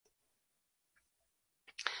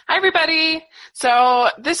Hi, everybody. So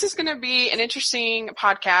this is going to be an interesting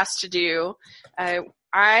podcast to do.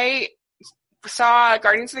 I saw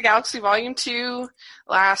Guardians of the Galaxy Volume 2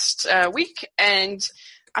 last week, and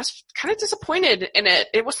I was kind of disappointed in it.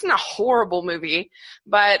 It wasn't a horrible movie,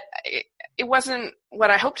 but it wasn't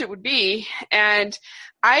what I hoped it would be. And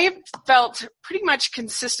I felt pretty much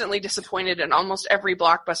consistently disappointed in almost every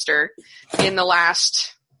blockbuster in the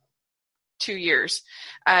last 2 years.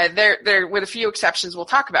 There, with a few exceptions we'll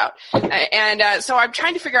talk about. So I'm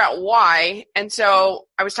trying to figure out why. And so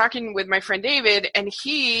I was talking with my friend David, and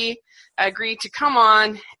he agreed to come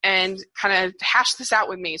on and kind of hash this out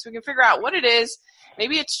with me so we can figure out what it is.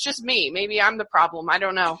 Maybe it's just me. Maybe I'm the problem. I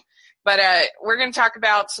don't know. But we're going to talk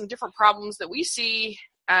about some different problems that we see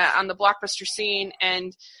on the blockbuster scene,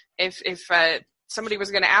 and if somebody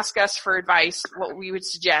was going to ask us for advice, what we would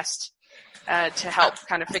suggest to help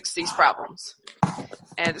kind of fix these problems.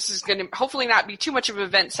 And this is going to hopefully not be too much of an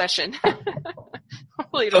event session.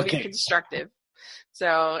 Hopefully it'll be constructive.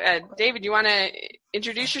 So, David, you want to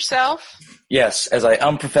introduce yourself? Yes, as I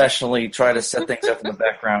unprofessionally try to set things up in the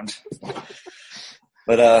background.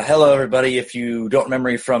 But hello, everybody. If you don't remember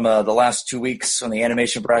me from the last 2 weeks on the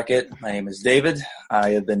animation bracket, my name is David. I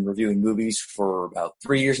have been reviewing movies for about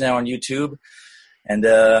 3 years now on YouTube. And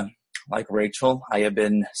like Rachel, I have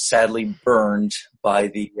been sadly burned by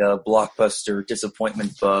the blockbuster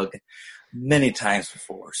disappointment bug many times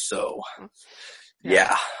before. So,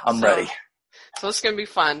 yeah, I'm ready. So it's going to be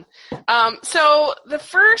fun. So the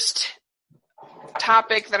first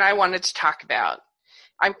topic that I wanted to talk about,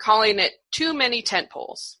 I'm calling it too many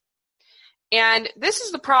tentpoles. And this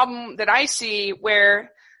is the problem that I see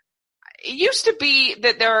where it used to be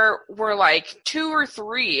that there were like 2 or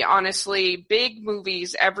 3, honestly, big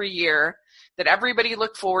movies every year that everybody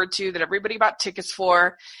looked forward to, that everybody bought tickets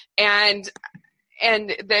for, and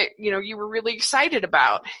that, you know, you were really excited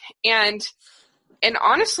about. And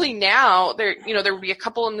honestly now there would be a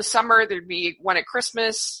couple in the summer, there'd be one at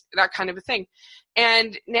Christmas, that kind of a thing.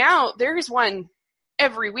 And now there is one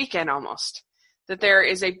every weekend almost. That there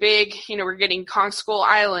is a big, we're getting Kong Skull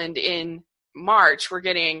Island in March. We're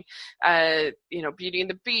getting, Beauty and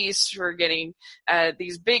the Beast. We're getting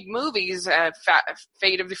these big movies.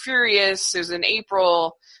 Fate of the Furious is in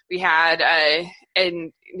April. We had,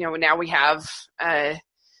 now we have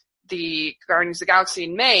the Guardians of the Galaxy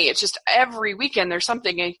in May. It's just every weekend there's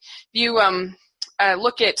something. If you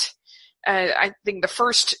look at, I think the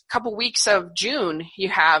first couple weeks of June, you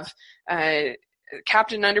have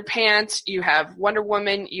Captain Underpants, you have Wonder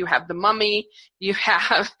Woman, you have The Mummy, you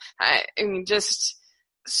have, just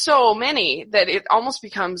so many that it almost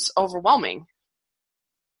becomes overwhelming.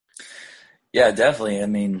 Yeah, definitely. I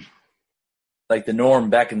mean, like the norm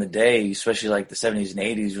back in the day, especially like the 70s and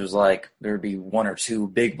 80s, was like there would be 1 or 2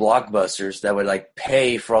 big blockbusters that would like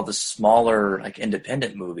pay for all the smaller like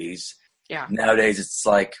independent movies. Yeah. Nowadays it's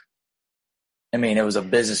like, it was a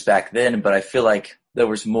business back then, but I feel like there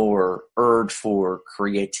was more urge for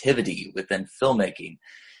creativity within filmmaking.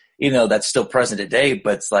 That's still present today,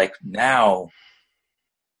 but it's like now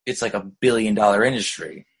it's like $1 billion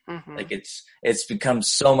industry. Mm-hmm. Like it's become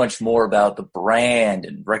so much more about the brand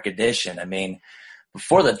and recognition.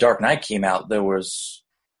 Before The Dark Knight came out,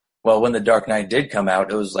 when The Dark Knight did come out,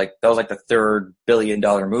 that was like the $3 billion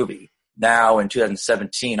movie. Now in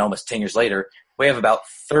 2017, almost 10 years later, we have about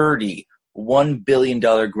 30 $1 billion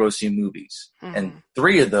grossing movies, and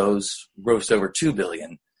 3 of those grossed over $2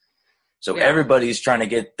 billion. So everybody's trying to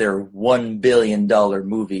get their $1 billion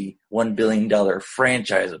movie, $1 billion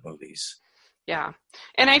franchise of movies. Yeah.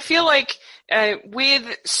 And I feel like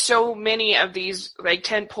with so many of these like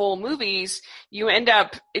tentpole movies, you end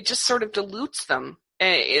up, it just sort of dilutes them.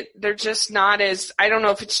 They're just not as, I don't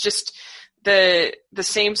know if it's just the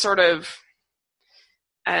same sort of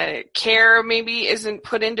care maybe isn't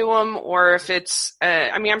put into them, or if it's,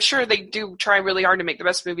 I'm sure they do try really hard to make the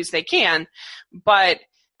best movies they can, but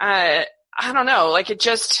I don't know, like it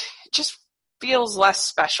just feels less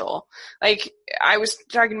special. Like I was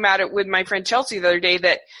talking about it with my friend Chelsea the other day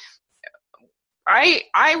that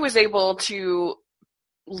I was able to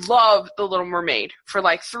love The Little Mermaid for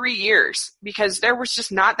like 3 years because there was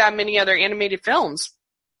just not that many other animated films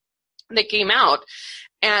that came out.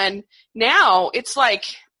 And now it's like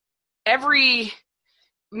there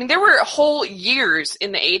were whole years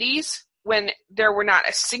in the 80s when there were not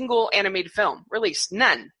a single animated film released.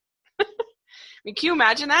 None. Can you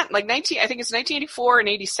imagine that? Like I think it's 1984 and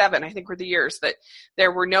 87, I think were the years that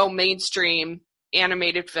there were no mainstream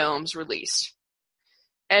animated films released.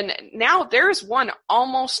 And now there's one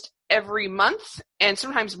almost every month and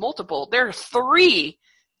sometimes multiple. There are 3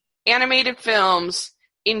 animated films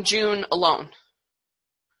in June alone.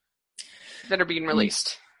 that are being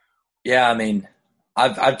released. Yeah, I mean,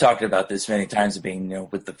 I've talked about this many times, being,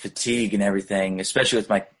 with the fatigue and everything, especially with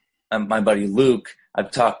my buddy Luke.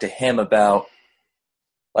 I've talked to him about,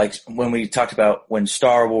 like, when we talked about when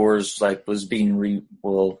Star Wars, like, was being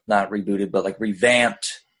not rebooted, but like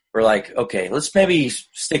revamped. We're like, okay, let's maybe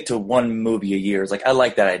stick to one movie a year. It's like, I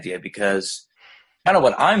like that idea, because kind of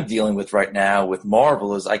what I'm dealing with right now with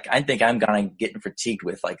Marvel is, like, I think I'm getting fatigued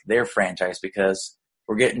with, like, their franchise, because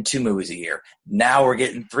we're getting 2 movies a year. Now we're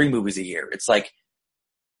getting 3 movies a year. It's like,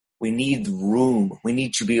 we need room. We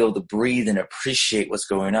need to be able to breathe and appreciate what's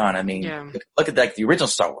going on. I mean, look at, like, the original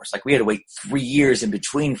Star Wars. Like, we had to wait 3 years in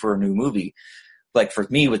between for a new movie. Like, for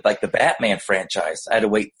me, with, like, the Batman franchise, I had to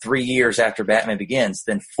wait 3 years after Batman Begins,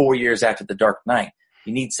 then 4 years after The Dark Knight.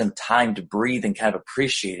 You need some time to breathe and kind of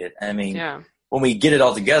appreciate it. I mean, when we get it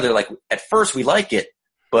all together, like, at first we like it,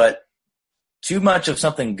 but too much of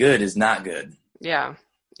something good is not good. Yeah,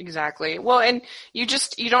 exactly. Well, and you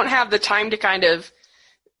don't have the time to kind of,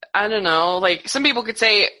 I don't know, like, some people could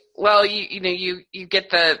say, well, you get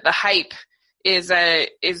the hype is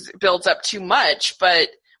builds up too much, but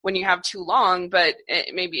when you have too long, but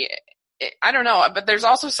I don't know, but there's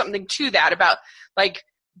also something to that about, like,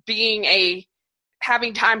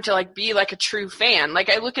 having time to, like, be like a true fan. Like,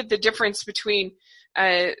 I look at the difference between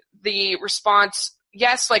the response.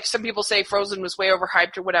 Yes, like, some people say Frozen was way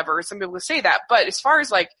overhyped or whatever. Some people say that, but as far as,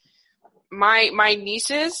 like, my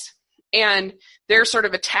nieces and their sort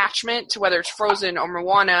of attachment to whether it's Frozen or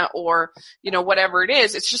Moana or, whatever it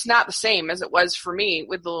is, it's just not the same as it was for me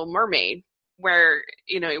with The Little Mermaid, where,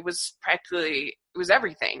 it was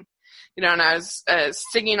everything, and I was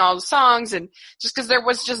singing all the songs, and just because there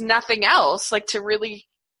was just nothing else, like, to really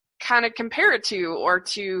kind of compare it to, or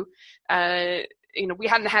to, we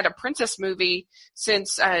hadn't had a princess movie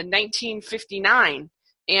since 1959,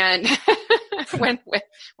 and when The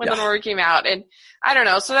Little Mermaid came out, and I don't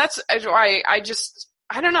know, so that's why I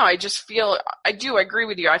don't know, I just feel, I agree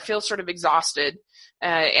with you, I feel sort of exhausted.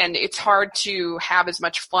 And it's hard to have as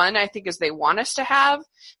much fun, I think, as they want us to have,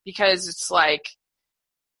 because it's like,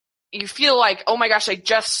 you feel like, oh my gosh, I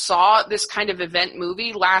just saw this kind of event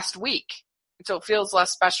movie last week. And so it feels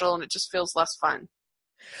less special, and it just feels less fun.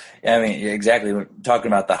 Yeah, I mean, exactly. We're talking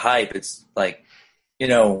about the hype. It's like,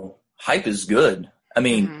 hype is good. I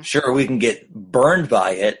mean, sure, we can get burned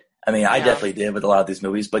by it. I mean, I definitely did with a lot of these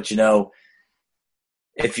movies. But,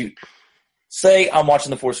 if you say I'm watching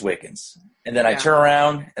The Force Awakens, and then I turn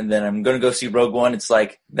around, and then I'm going to go see Rogue One. It's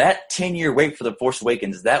like that 10-year wait for The Force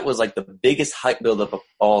Awakens, that was like the biggest hype buildup of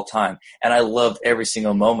all time. And I loved every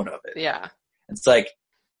single moment of it. Yeah. It's like,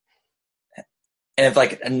 and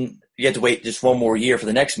you have to wait just one more year for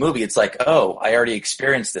the next movie. It's like, oh, I already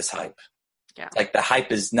experienced this hype. Yeah. It's like the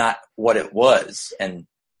hype is not what it was. And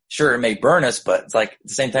sure, it may burn us, but it's like at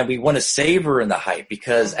the same time, we want to savor in the hype,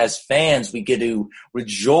 because as fans, we get to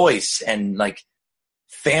rejoice and, like,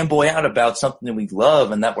 fanboy out about something that we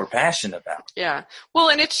love and that we're passionate about. Yeah. Well,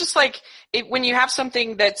 and it's just like, when you have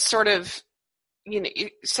something that's sort of,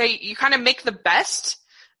 say you kind of make the best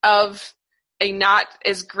of a not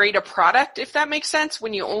as great a product, if that makes sense,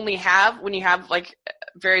 when you have like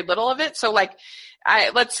very little of it. So, like,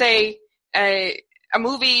 let's say a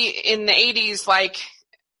movie in the 80s, like,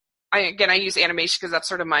 I use animation because that's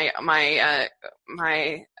sort of my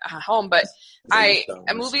home, but a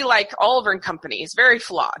movie like Oliver and Company is very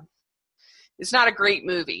flawed. It's not a great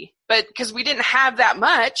movie, but because we didn't have that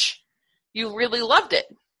much, you really loved it.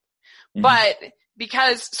 Mm-hmm. But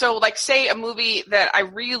like, say a movie that I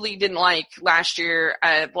really didn't like last year,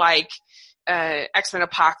 like X-Men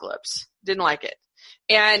Apocalypse, didn't like it,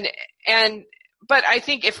 but I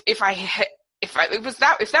think if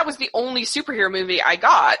that was the only superhero movie I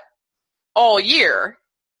got all year,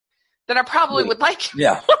 then I probably would like it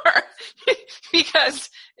more because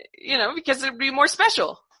it'd be more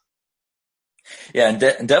special. Yeah, and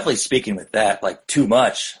definitely speaking with that, like, too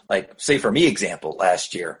much, like, say for me, example,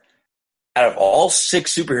 last year, out of all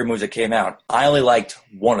 6 superhero movies that came out, I only liked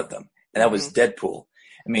one of them, and that was Deadpool.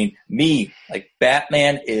 I mean, me, like,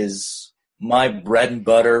 Batman is my bread and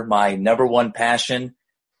butter, my number one passion.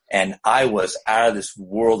 And I was out of this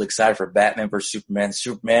world excited for Batman vs. Superman.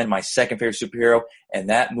 Superman, my second favorite superhero. And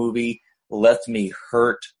that movie left me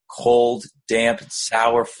hurt, cold, damp, and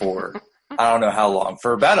sour for I don't know how long.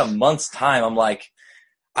 For about a month's time, I'm like,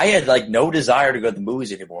 I had, like, no desire to go to the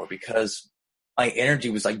movies anymore, because my energy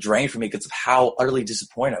was, like, drained from me because of how utterly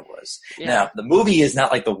disappointed I was. Yeah. Now, the movie is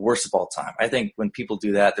not, like, the worst of all time. I think when people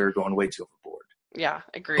do that, they're going way too overboard. Yeah,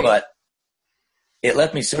 agree. But it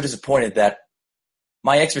left me so disappointed that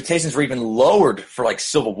my expectations were even lowered for, like,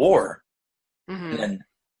 Civil War. Mm-hmm. And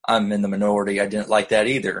I'm in the minority. I didn't like that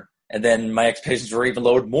either. And then my expectations were even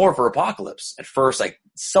lowered more for Apocalypse. At first, I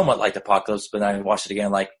somewhat liked Apocalypse, but then I watched it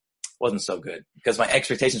again, like, wasn't so good because my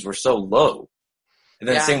expectations were so low. And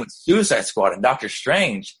then the same with Suicide Squad and Doctor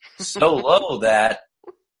Strange, so low that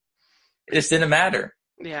it just didn't matter.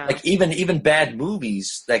 Yeah. Like even bad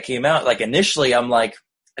movies that came out, like initially I'm like,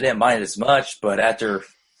 I didn't mind it as much, but after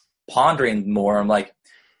pondering more, I'm like,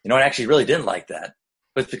 you know, I actually really didn't like that.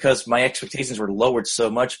 But it's because my expectations were lowered so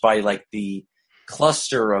much by like the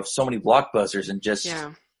cluster of so many blockbusters and just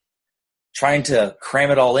trying to cram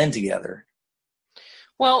it all in together.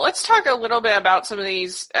 Well, let's talk a little bit about some of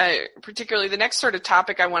these, particularly the next sort of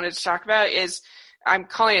topic I wanted to talk about is, I'm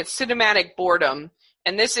calling it cinematic boredom.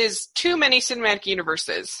 And this is too many cinematic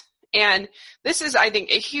universes. And this is, I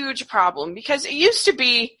think, a huge problem because it used to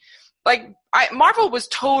be, like, Marvel was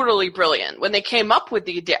totally brilliant when they came up with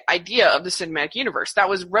the idea of the cinematic universe. That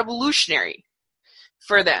was revolutionary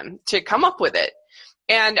for them to come up with it.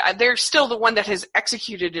 And they're still the one that has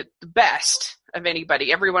executed it the best of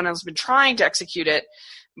anybody. Everyone has been trying to execute it,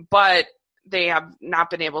 but they have not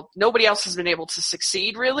been able, nobody else has been able to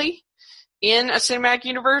succeed really in a cinematic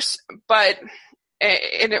universe. But,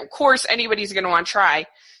 and of course, anybody's going to want to try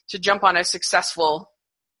to jump on a successful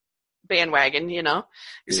bandwagon, you know,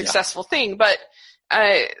 a successful thing. But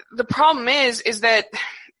the problem is that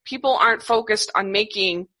people aren't focused on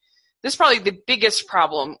making, this is probably the biggest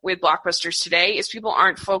problem with blockbusters today, is people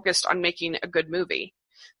aren't focused on making a good movie.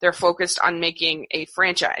 They're focused on making a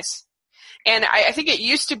franchise. And I think it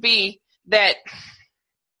used to be that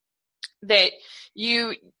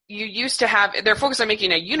you used to have, they're focused on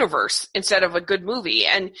making a universe instead of a good movie.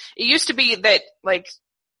 And it used to be that, like,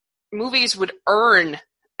 movies would earn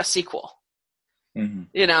a sequel. Mm-hmm.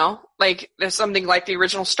 You know, like there's something like the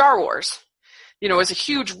original Star Wars. You know, it was a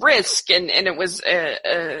huge risk and it was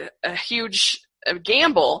a huge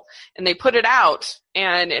gamble, and they put it out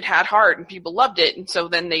and it had heart and people loved it. And so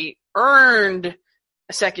then they earned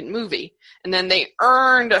a second movie, and then they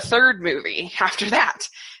earned a third movie after that.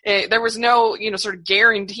 There was no, you know, sort of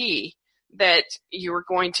guarantee that you were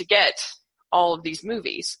going to get all of these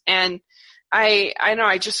movies. And I know,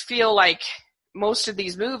 I just feel like most of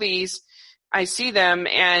these movies, I see them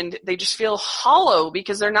and they just feel hollow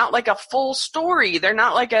because they're not like a full story. They're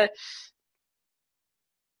not like a,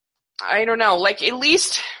 I don't know, like at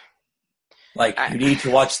least. Like you need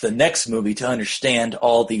to watch the next movie to understand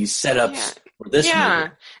all these setups for this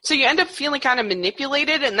movie. So you end up feeling kind of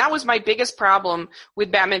manipulated, and that was my biggest problem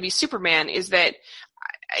with Batman v Superman, is that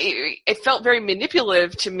it felt very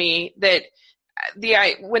manipulative to me that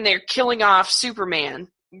when they're killing off Superman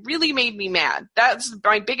really made me mad. That's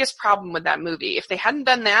my biggest problem with that movie. If they hadn't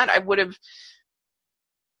done that, I would have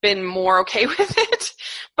been more okay with it.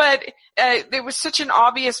 But there was such an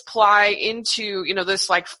obvious ply into, you know, this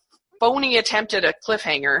like phony attempt at a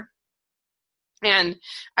cliffhanger. And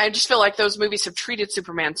I just feel like those movies have treated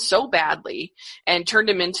Superman so badly and turned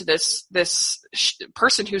him into this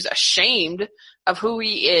person who's ashamed of who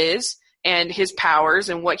he is and his powers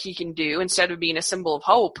and what he can do, instead of being a symbol of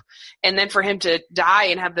hope. And then for him to die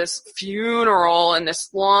and have this funeral and this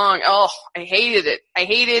long, I hated it. I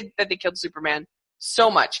hated that they killed Superman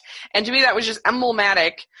so much. And to me, that was just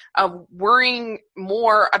emblematic of worrying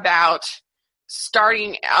more about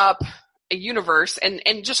starting up a universe and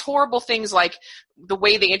just horrible things like the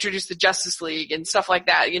way they introduced the Justice League and stuff like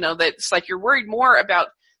that. You know, that it's like you're worried more about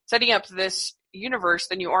setting up this universe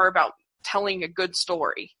than you are about telling a good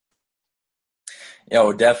story.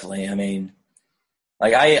 Oh, definitely. I mean,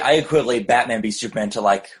 like I equivalent Batman v Superman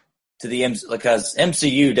because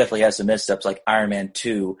MCU definitely has some missteps. Like Iron Man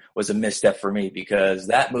 2 was a misstep for me because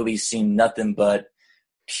that movie seemed nothing but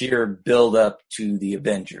pure build up to the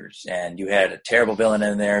Avengers, and you had a terrible villain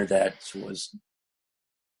in there that was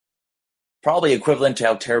probably equivalent to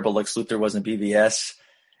how terrible Lex Luthor was in BVS,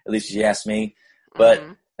 at least if you ask me. But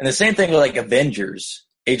and the same thing with like Avengers,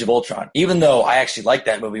 Age of Ultron. Even though I actually like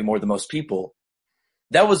that movie more than most people,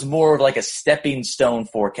 that was more of like a stepping stone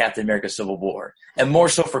for Captain America Civil War, and more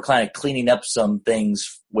so for kind of cleaning up some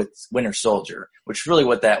things with Winter Soldier, which really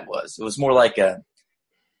what that was. It was more like a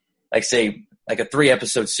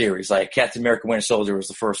 3-episode series. Like Captain America Winter Soldier was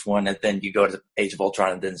the first one, and then you go to Age of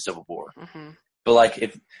Ultron and then Civil War. Mm-hmm. But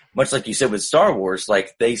like much like you said with Star Wars,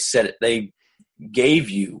 like they set up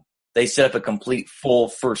a complete full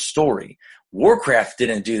first story. Warcraft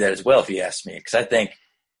didn't do that as well, if you ask me, because I think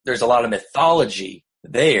there's a lot of mythology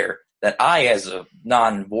there that I, as a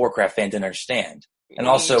non-Warcraft fan, didn't understand. And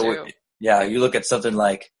also, you look at something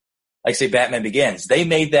like say Batman Begins. They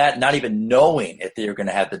made that not even knowing if they were going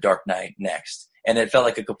to have the Dark Knight next. And it felt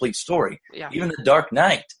like a complete story. Yeah. Even the Dark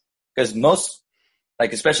Knight, because most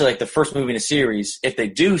like especially like the first movie in a series, if they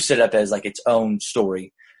do set up as like its own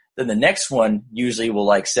story, then the next one usually will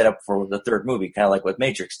like set up for the third movie, kind of like what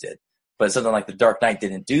Matrix did. But something like The Dark Knight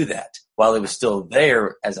didn't do that. While it was still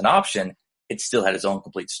there as an option, it still had its own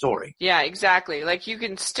complete story. Yeah, exactly. Like you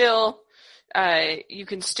can still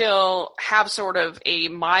have sort of a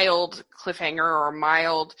mild cliffhanger or a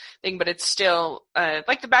mild thing, but it's still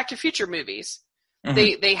like the Back to the Future movies.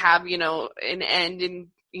 Mm-hmm. They have, you know, an end and,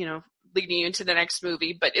 you know, leading you into the next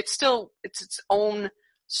movie, but it's its own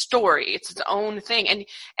story. It's its own thing.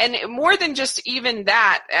 And more than just even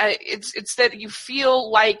that, it's that you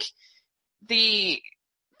feel like the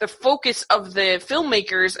focus of the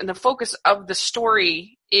filmmakers and the focus of the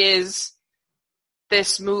story is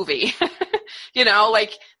this movie. You know,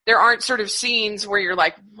 like there aren't sort of scenes where you're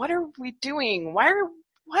like, what are we doing?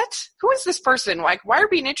 Who is this person? Like, why are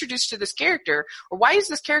we being introduced to this character? Or why is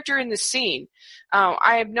this character in this scene?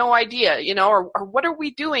 I have no idea, you know, or what are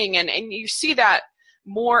we doing? And you see that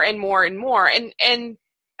more and more and more. And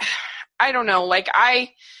I don't know, like I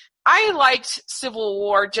liked Civil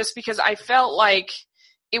War just because I felt like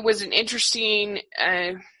it was an interesting,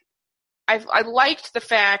 I liked the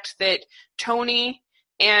fact that Tony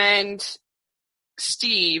and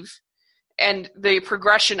Steve and the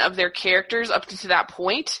progression of their characters up to that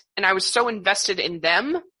point, and I was so invested in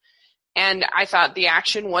them, and I thought the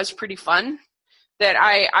action was pretty fun that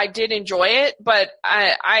I did enjoy it, but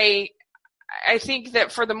I think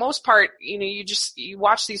that for the most part, you know, you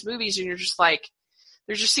watch these movies and you're just like,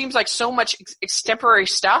 there just seems like so much extemporary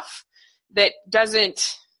stuff that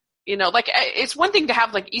doesn't, you know, like it's one thing to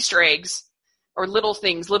have like Easter eggs or little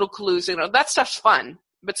things, little clues, you know, that stuff's fun,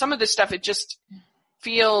 but some of this stuff, it just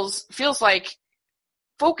feels like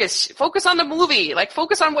focus on the movie, like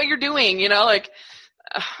focus on what you're doing, you know, like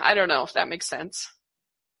I don't know if that makes sense.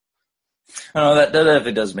 No, that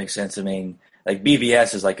definitely does make sense. I mean, like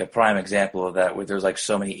BVS is like a prime example of that, where there's like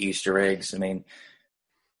so many Easter eggs. I mean,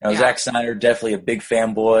 you know, Zack Snyder, definitely a big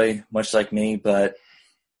fanboy, much like me, but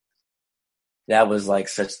that was like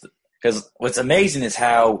because what's amazing is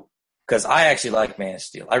how, because I actually like Man of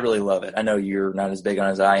Steel. I really love it. I know you're not as big on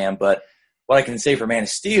it as I am, but what I can say for Man of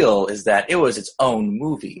Steel is that it was its own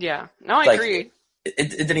movie. Yeah. No, I agree. It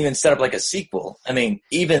didn't even set up like a sequel. I mean,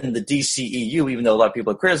 even the DCEU, even though a lot of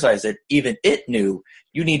people have criticized it, even it knew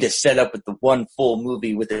you need to set up with the one full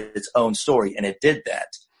movie with its own story, and it did that.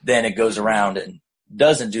 Then it goes around and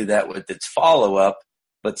doesn't do that with its follow-up,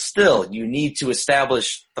 but still, you need to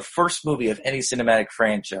establish the first movie of any cinematic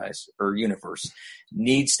franchise or universe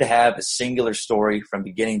needs to have a singular story from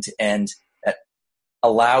beginning to end that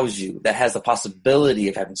allows you, that has the possibility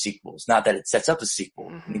of having sequels, not that it sets up a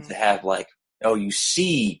sequel. Mm-hmm. It needs to have like, oh, you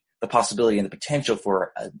see the possibility and the potential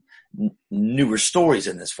for newer stories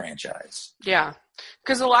in this franchise. Yeah,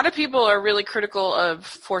 because a lot of people are really critical of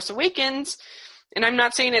Force Awakens, and I'm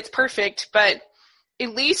not saying it's perfect, but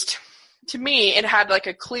at least to me, it had like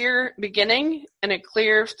a clear beginning and a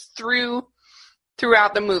clear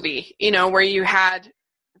throughout the movie, you know, where you had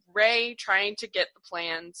Rey trying to get the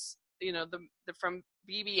plans, you know, the from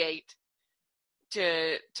BB-8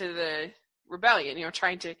 to the rebellion, you know,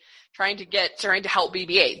 trying to help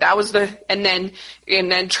BB-8. That was and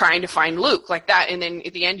then trying to find Luke like that, and then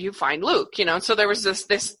at the end you find Luke, you know. So there was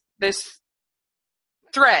this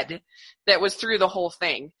thread that was through the whole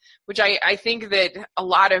thing, which I think that a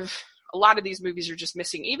lot of these movies are just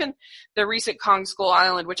missing. Even the recent Kong Skull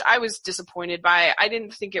Island, which I was disappointed by. I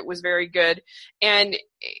didn't think it was very good. And,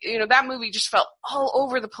 you know, that movie just felt all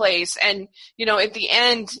over the place. And, you know, at the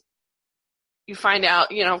end, you find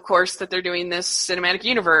out, you know, of course, that they're doing this cinematic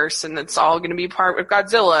universe and it's all going to be part of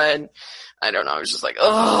Godzilla. And I don't know, I was just like,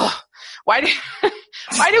 oh, why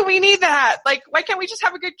do we need that? Like, why can't we just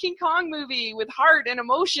have a good King Kong movie with heart and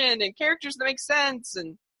emotion and characters that make sense?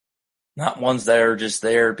 And not ones that are just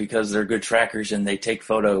there because they're good trackers and they take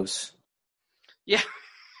photos. Yeah.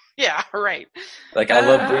 Yeah, right. Like, I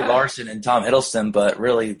love Brie Larson and Tom Hiddleston, but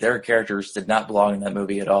really, their characters did not belong in that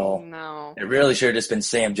movie at all. No. It really should have just been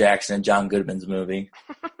Sam Jackson and John Goodman's movie.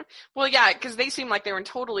 Well, yeah, because they seem like they were in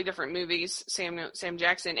totally different movies, Sam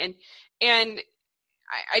Jackson. And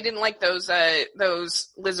I didn't like those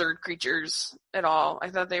lizard creatures at all. I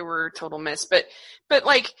thought they were a total miss. But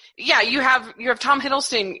like, yeah, you have Tom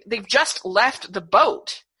Hiddleston. They've just left the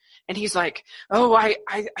boat, and he's like, "Oh, I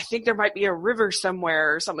think there might be a river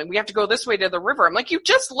somewhere or something. We have to go this way to the river." I'm like, "You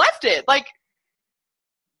just left it. Like,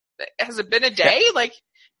 has it been a day? Like,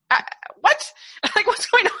 what? Like, what's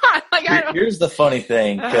going on?" Like, here's the funny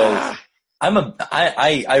thing, because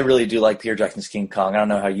I really do like Peter Jackson's King Kong. I don't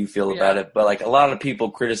know how you feel about it, but like a lot of people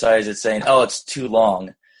criticize it saying, "Oh, it's too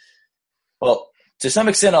long." Well, to some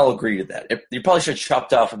extent, I'll agree to that. You probably should have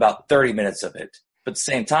chopped off about 30 minutes of it. But at the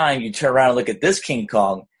same time, you turn around and look at this King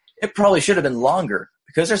Kong, it probably should have been longer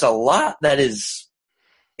because there's a lot that is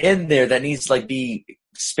in there that needs to like be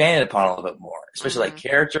expanded upon a little bit more, especially like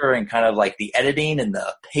character and kind of like the editing and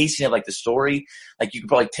the pacing of like the story. Like you could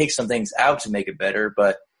probably take some things out to make it better,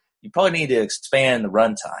 but you probably need to expand the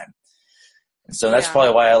runtime. And so that's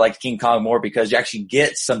probably why I like King Kong more, because you actually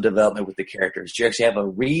get some development with the characters. You actually have a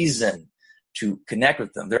reason to connect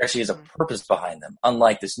with them. There actually is a purpose behind them.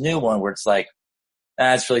 Unlike this new one where it's like,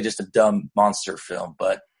 it's really just a dumb monster film.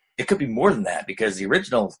 But it could be more than that, because the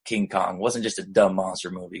original King Kong wasn't just a dumb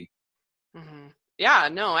monster movie. Mm-hmm. Yeah,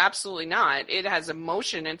 no, absolutely not. It has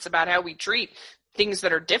emotion. It's about how we treat things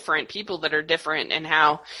that are different, people that are different, and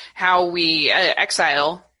how we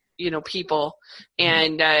exile, people,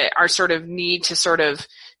 and our sort of need to sort of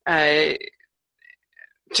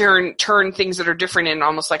turn things that are different in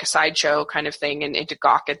almost like a sideshow kind of thing, and to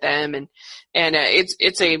gawk at them, and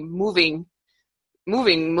it's a moving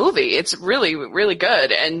movie. It's really, really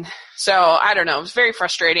good. And so I don't know, it was very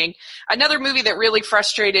frustrating. Another movie that really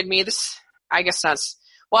frustrated me, I guess that's,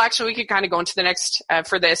 well, actually we could kind of go into the next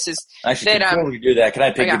for this is actually that, before we do that, can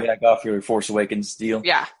I piggyback off your Force Awakens deal?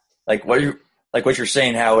 Yeah. Like what you're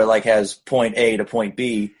saying, how it like has point A to point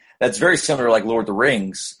B, that's very similar to like Lord of the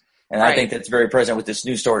Rings. And I think that's very present with this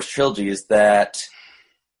new Star Wars trilogy, is that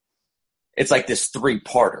it's like this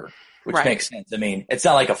 3-parter, which makes sense. I mean, it's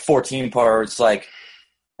not like a 14-parter. It's like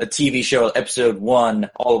a TV show, episode 1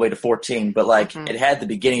 all the way to 14, but like it had the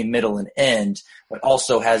beginning, middle, and end, but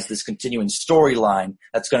also has this continuing storyline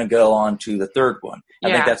that's going to go on to the third one.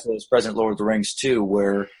 I think that's what was present in Lord of the Rings too,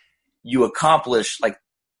 where you accomplish, like,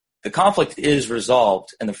 the conflict is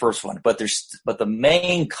resolved in the first one, but the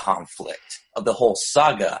main conflict of the whole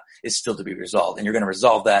saga is still to be resolved, and you're going to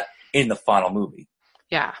resolve that in the final movie.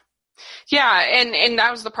 Yeah. Yeah, and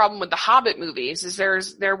that was the problem with the Hobbit movies, is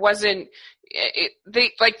there wasn't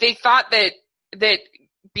they thought that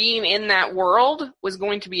being in that world was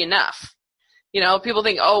going to be enough. People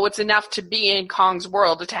think, oh, it's enough to be in Kong's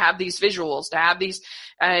world, to have these visuals, to have these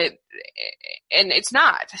and it's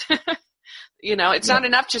not. It's not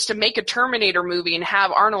enough just to make a Terminator movie and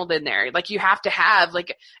have Arnold in there. Like, you have to have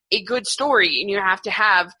like a good story, and you have to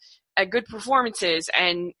have good performances,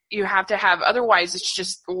 and you have to have, otherwise it's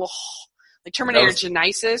just like Terminator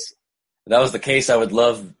Genisys. If that was the case, I would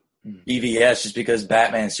love BVS just because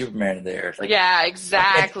Batman and Superman are there. Like, yeah,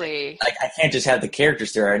 exactly. I can't just have the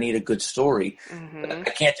characters there. I need a good story. Mm-hmm. I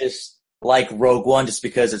can't just like Rogue One just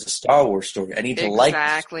because it's a Star Wars story. I need to like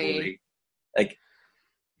the story. Like,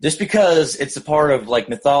 just because it's a part of like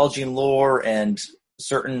mythology and lore and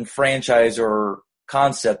certain franchise or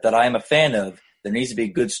concept that I am a fan of, there needs to be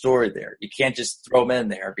a good story there. You can't just throw them in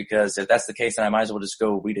there, because if that's the case, then I might as well just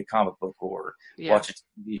go read a comic book or watch a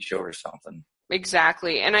TV show or something.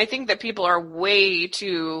 Exactly. And I think that people are way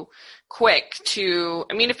too quick to,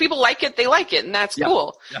 I mean, if people like it, they like it, and that's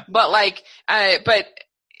cool. Yeah. But like, but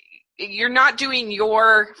you're not doing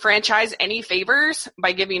your franchise any favors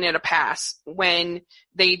by giving it a pass when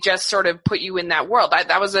they just sort of put you in that world.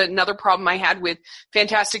 That was another problem I had with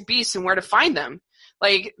Fantastic Beasts and Where to Find Them.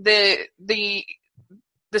 Like, the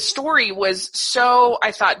story was so,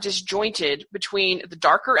 I thought, disjointed between the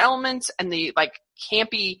darker elements and the like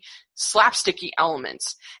campy, slapsticky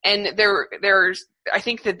elements. And I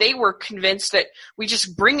think that they were convinced that we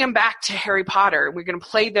just bring him back to Harry Potter. We're going to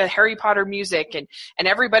play the Harry Potter music and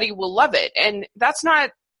everybody will love it. And that's not,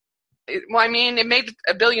 well, I mean, it made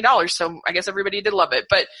 $1 billion, so I guess everybody did love it.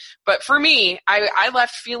 But for me, I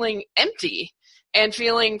left feeling empty and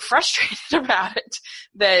feeling frustrated about it,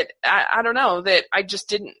 that I don't know, that I just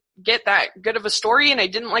didn't get that good of a story, and I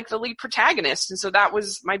didn't like the lead protagonist. And so that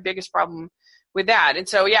was my biggest problem with that. And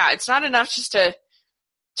so, yeah, it's not enough just to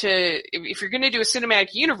if you're going to do a cinematic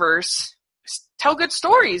universe, tell good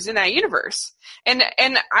stories in that universe. And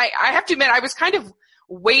I have to admit, I was kind of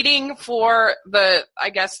waiting for to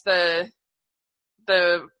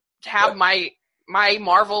have my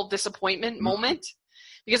Marvel disappointment moment,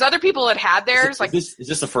 because other people had theirs. Is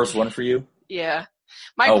this the first one for you? Yeah.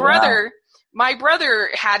 My brother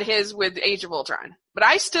had his with Age of Ultron, but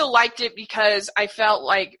I still liked it because I felt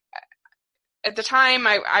like at the time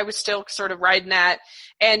I was still sort of riding that,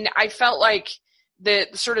 and I felt like the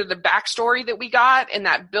sort of the backstory that we got and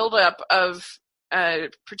that buildup of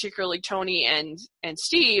particularly Tony and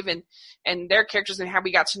Steve and their characters, and how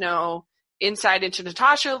we got to know insight into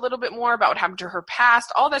Natasha a little bit more about what happened to her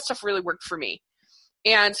past, all that stuff really worked for me.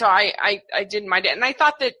 And so I didn't mind it. And I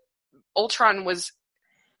thought that Ultron was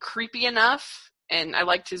creepy enough and I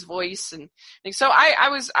liked his voice, and so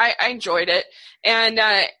I enjoyed it, and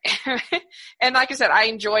and like I said, I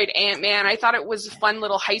enjoyed Ant-Man. I thought it was a fun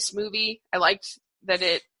little heist movie. I liked that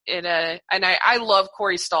and I love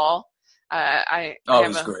Corey Stoll. I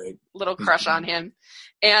have a great. little crush on him,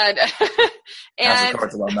 and House of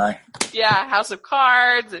Cards alumni. Yeah, House of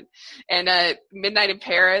Cards and Midnight in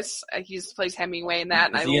Paris. He plays Hemingway in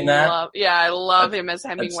that, and I love him as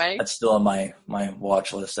Hemingway. That's still on my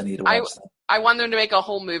watch list. I need to watch that. I want them to make a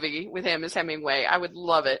whole movie with him as Hemingway. I would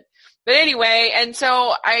love it. But anyway, and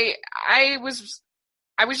so I was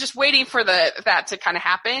just waiting for that to kind of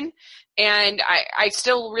happen, and I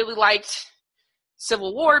still really liked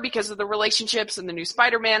Civil War because of the relationships, and the new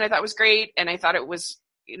Spider-Man I thought was great, and I thought it was,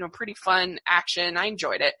 pretty fun action. I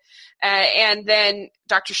enjoyed it. And then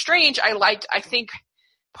Doctor Strange I liked, I think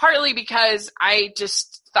partly because I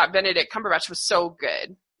just thought Benedict Cumberbatch was so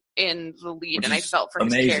good in the lead, and I felt for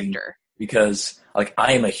his character. Because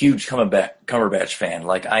I am a huge Cumberbatch fan.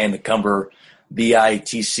 I am the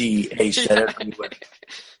BITCH that everybody would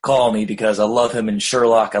call me, because I love him in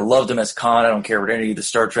Sherlock. I loved him as Khan. I don't care what any of the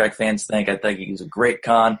Star Trek fans think. I think he's a great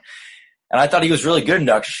Khan. And I thought he was really good in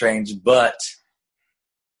Doctor Strange,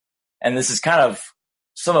 and this is kind of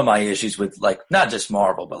some of my issues with not just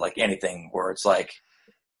Marvel, but anything where it's I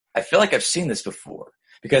feel like I've seen this before,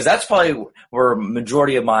 because that's probably where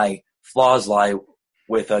majority of my flaws lie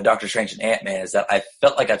with Doctor Strange and Ant-Man, is that I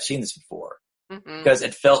felt like I've seen this before. Because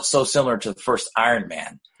it felt so similar to the first Iron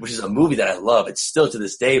Man, which is a movie that I love. It's still to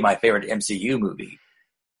this day my favorite MCU movie.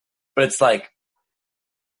 But it's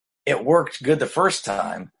it worked good the first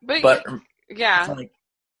time. But yeah,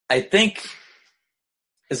 I think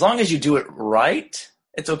as long as you do it right,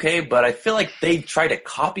 it's okay. But I feel like they tried to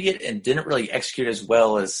copy it and didn't really execute as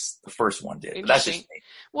well as the first one did. But that's just me.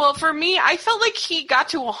 Well, for me, I felt like he got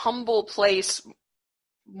to a humble place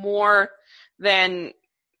more than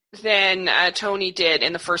Tony did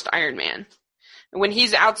in the first Iron Man. When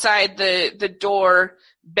he's outside the door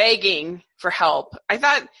begging for help, I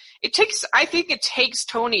think it takes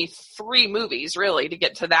Tony 3 movies really to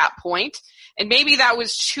get to that point. And maybe that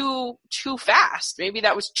was too fast. Maybe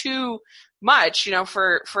that was too much,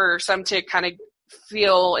 for some to kind of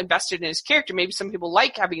feel invested in his character. Maybe some people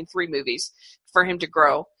like having 3 movies for him to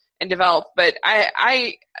grow and develop. But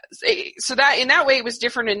so that in that way it was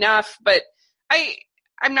different enough, but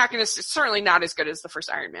I'm not going to, certainly not as good as the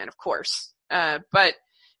first Iron Man, of course. But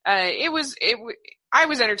I was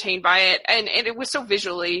entertained by it, and it was so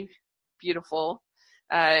visually beautiful.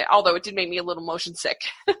 Although it did make me a little motion sick.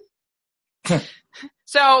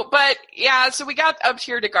 So we got up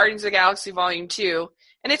here to Guardians of the Galaxy Volume 2,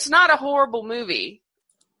 and it's not a horrible movie.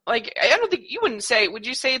 I don't think would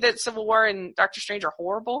you say that Civil War and Doctor Strange are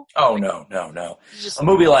horrible? Oh, no. A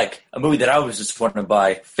movie that I was disappointed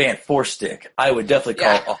by, Fan Four Stick, I would definitely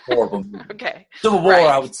call a horrible movie. Okay. Civil War,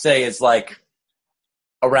 I would say, is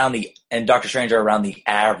and Doctor Strange are around the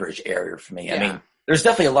average area for me. Yeah. I mean, there's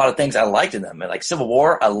definitely a lot of things I liked in them. And Civil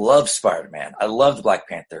War, I love Spider-Man. I loved Black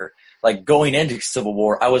Panther. Going into Civil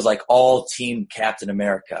War, I was all team Captain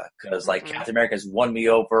America, because Captain America's won me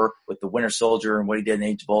over with the Winter Soldier and what he did in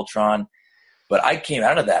Age of Ultron. But I came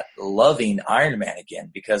out of that loving Iron Man again,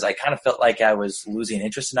 because I kind of felt like I was losing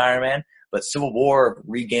interest in Iron Man. But Civil War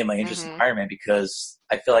regained my interest in Iron Man, because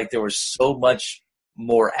I feel like there was so much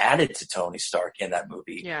more added to Tony Stark in that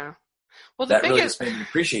movie. Yeah. Well, that really just made me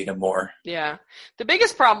appreciate him more. Yeah. The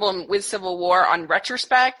biggest problem with Civil War on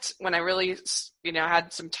retrospect, when I really,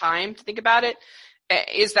 had some time to think about it,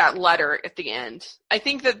 is that letter at the end. I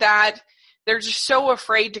think that they're just so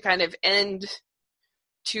afraid to kind of end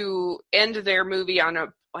their movie on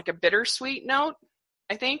a bittersweet note.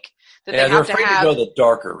 I think that they have to go the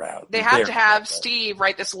darker route. They have to have Steve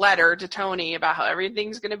write this letter to Tony about how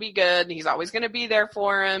everything's going to be good and he's always going to be there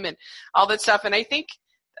for him and all that stuff. And I think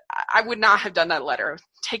I would not have done that letter,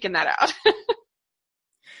 taken that out.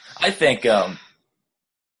 I think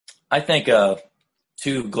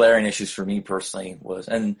 2 glaring issues for me personally was,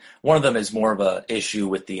 and one of them is more of a issue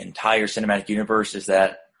with the entire cinematic universe, is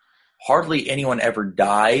that hardly anyone ever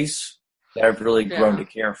dies that I've really grown to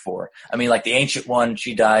care for. I mean, the Ancient One,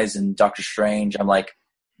 she dies in Doctor Strange. I'm I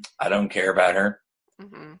don't care about her.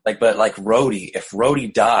 Mm-hmm. But Rhodey, if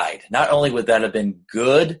Rhodey died, not only would that have been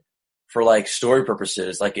good for story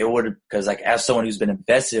purposes, it would, because as someone who's been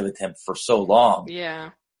invested with him for so long,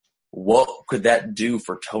 what could that do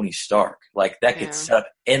for Tony Stark? That could set up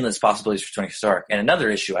endless possibilities for Tony Stark. And another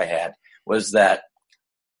issue I had was that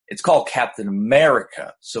it's called Captain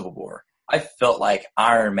America Civil War. I felt like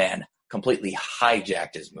Iron Man completely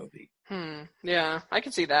hijacked his movie. Yeah, I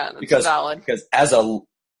can see that. That's valid. Because as a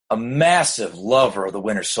a massive lover of the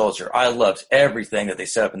Winter Soldier. I loved everything that they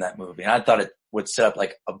set up in that movie. And I thought it would set up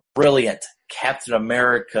like a brilliant Captain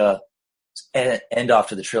America end off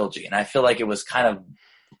to the trilogy. And I feel like I was kind of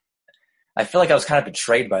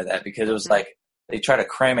betrayed by that, because it was like they try to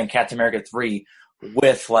cram in Captain America 3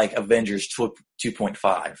 with like Avengers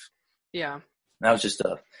 2.5. Yeah. And that was just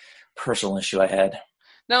a personal issue I had.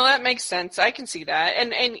 No, that makes sense. I can see that.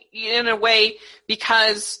 And in a way,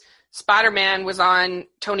 because Spider-Man was on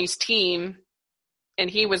Tony's team and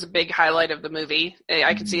he was a big highlight of the movie,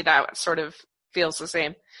 I can see that sort of feels the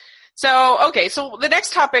same. So, okay, so the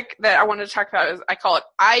next topic that I wanted to talk about is, I call it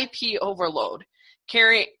IP overload.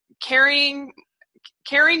 Caring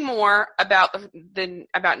more about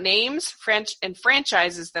about names, and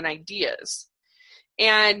franchises than ideas.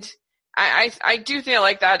 And I do feel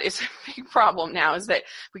like that is a big problem now, is that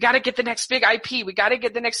we got to get the next big IP. We got to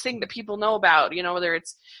get the next thing that people know about, whether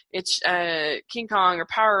it's King Kong or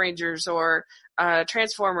Power Rangers or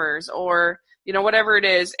Transformers or, whatever it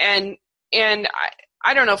is. And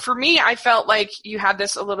I don't know, for me, I felt like you had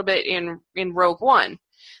this a little bit in Rogue One,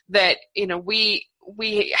 that,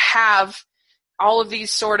 we have all of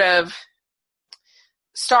these sort of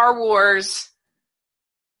Star Wars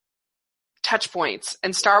touch points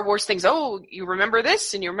and Star Wars things. Oh, you remember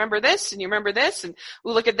this, and you remember this, and you remember this, and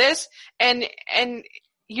look at this. And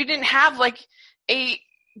you didn't have like a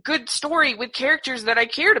good story with characters that I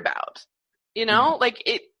cared about, like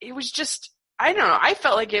it was just, I don't know. I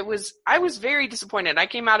felt like I was very disappointed. I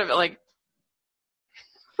came out of it like,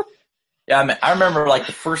 yeah, I mean, I remember like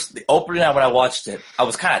the opening night when I watched it, I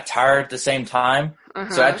was kind of tired at the same time.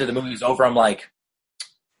 Uh-huh. So after the movie was over, I'm like,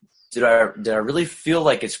 did I really feel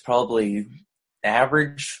like it's probably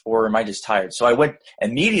average, or am I just tired? So I went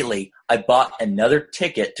immediately. I bought another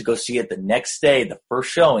ticket to go see it the next day, the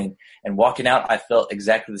first showing, and walking out, I felt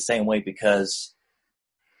exactly the same way, because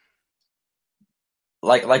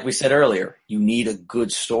like we said earlier, you need a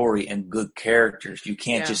good story and good characters. You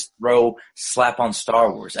can't just slap on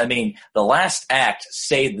Star Wars. I mean, the last act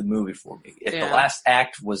saved the movie for me. If the last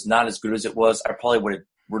act was not as good as it was, I probably would have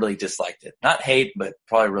really disliked it. Not hate, but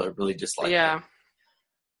probably really, really disliked it.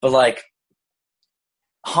 But like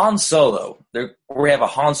Han Solo, we have a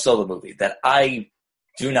Han Solo movie that I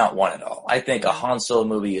do not want at all. I think a Han Solo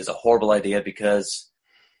movie is a horrible idea, because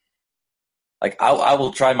like I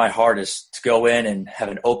will try my hardest to go in and have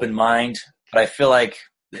an open mind, but I feel like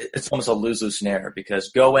it's almost a lose-lose scenario,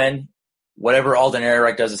 because go in, whatever Alden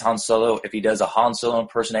Ehrenreich does as Han Solo, if he does a Han Solo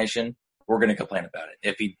impersonation, we're going to complain about it.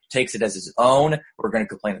 If he takes it as his own, we're going to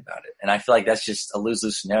complain about it. And I feel like that's just a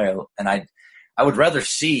lose-lose scenario. And I would rather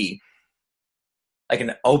see like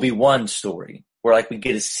an Obi-Wan story where like we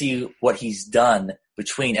get to see what he's done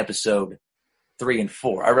between episode 3 and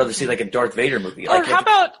 4. I'd rather see like a Darth Vader movie. Or how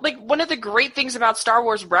about like one of the great things about Star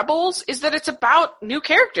Wars Rebels is that it's about new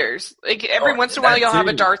characters. Like every once in a while you'll have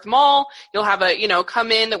a Darth Maul, you'll have a,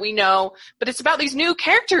 come in that we know, but it's about these new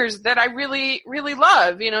characters that I really, really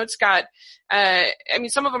love. It's got,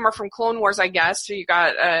 some of them are from Clone Wars, I guess. So you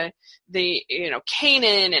got,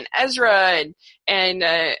 Kanan and Ezra and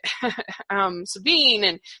Sabine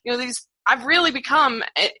and, these, I've really become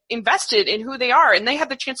invested in who they are, and they had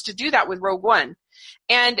the chance to do that with Rogue One.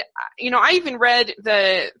 And, I even read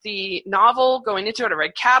the novel going into it. I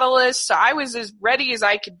read Catalyst, so I was as ready as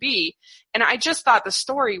I could be. And I just thought the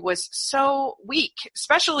story was so weak,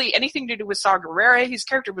 especially anything to do with Saw Gerrera. His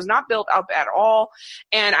character was not built up at all,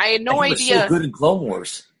 and I had no idea. He was so good in Clone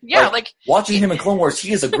Wars. Yeah, like watching him in Clone Wars,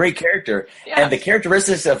 he is a great character. And the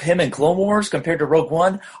characteristics of him in Clone Wars compared to Rogue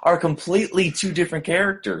One are completely two different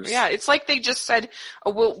characters. Yeah, it's like they just said,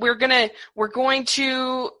 oh, well, we're going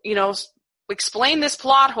to, explain this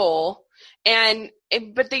plot hole,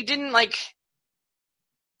 but they didn't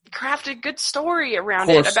craft a good story around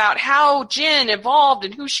it about how Jyn evolved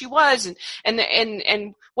and who she was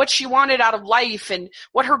and what she wanted out of life and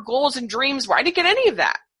what her goals and dreams were. I didn't get any of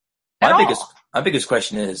that. My biggest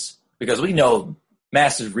question is, because we know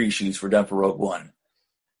massive reshoots were done for Rogue One,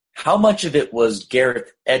 how much of it was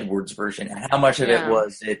Gareth Edwards' version and how much of it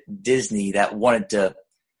was it Disney that wanted to,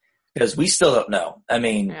 because we still don't know. I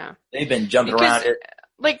mean, they've been jumping around it.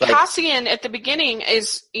 Like Cassian at the beginning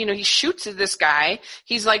is, he shoots at this guy.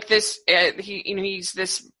 He's like this, he's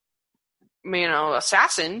this,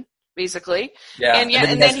 assassin, basically. Yeah. And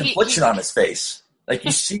then he has confliction on his face. Like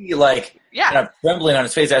you see, kind of trembling on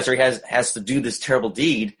his face after he has to do this terrible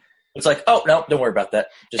deed. It's like, oh no, don't worry about that.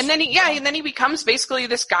 And then he becomes basically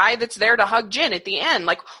this guy that's there to hug Jyn at the end.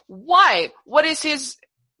 Like, why? What is his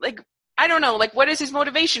I don't know. Like, what is his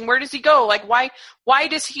motivation? Where does he go? Like, why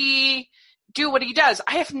does he do what he does.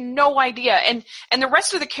 I have no idea. And the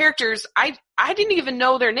rest of the characters, I didn't even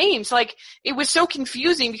know their names. Like, it was so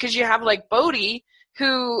confusing because you have like Bodhi,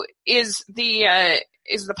 who is the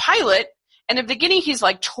pilot. And in the beginning, he's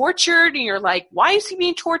like tortured, and you're like, why is he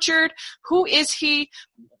being tortured? Who is he?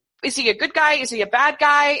 Is he a good guy? Is he a bad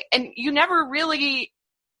guy? And you never really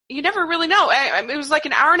know. It was like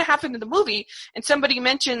an hour and a half into the movie, and somebody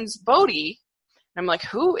mentions Bodhi. I'm like,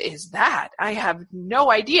 who is that? I have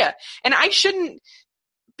no idea. And I shouldn't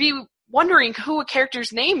be wondering who a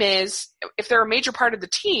character's name is if they're a major part of the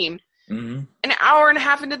team an hour and a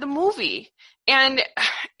half into the movie. And,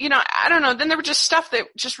 I don't know. Then there were just stuff that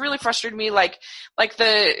just really frustrated me, like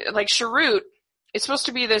Sharut is supposed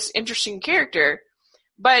to be this interesting character,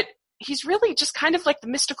 but he's really just kind of like the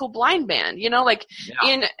mystical blind man,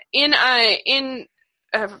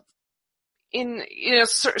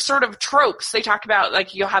 sort of tropes. They talk about,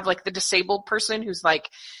 like, you'll have like the disabled person who's like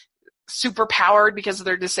super powered because of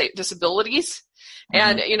their disabilities.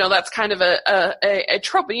 And, that's kind of a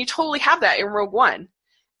trope, and you totally have that in Rogue One.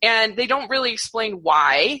 And they don't really explain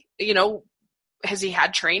why. Has he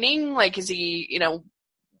had training? Like, is he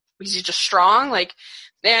just strong? Like,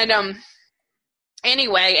 and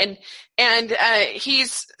anyway, and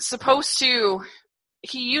he's supposed to.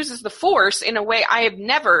 He uses the Force in a way I have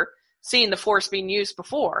never seen the Force being used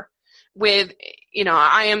before. With,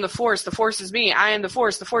 I am the Force is me. I am the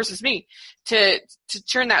Force is me. To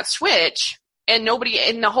turn that switch, and nobody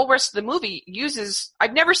in the whole rest of the movie uses.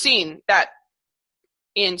 I've never seen that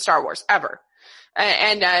in Star Wars ever.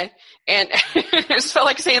 And it just felt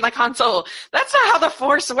like saying, like, Han Solo, that's not how the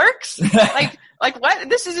Force works. like what?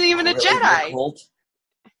 This isn't even a Jedi.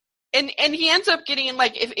 And he ends up getting,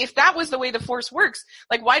 like, if that was the way the Force works,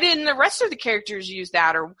 like, why didn't the rest of the characters use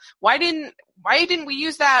that? Or why didn't we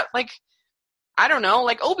use that, like, I don't know,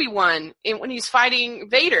 like Obi-Wan when he's fighting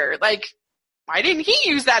Vader? Like, why didn't he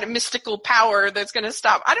use that mystical power that's going to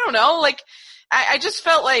stop? I don't know. Like, I just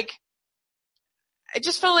felt like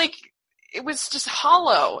it was just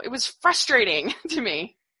hollow. It was frustrating to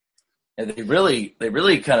me. And they really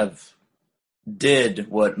kind of did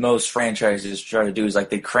what most franchises try to do, is like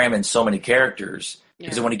they cram in so many characters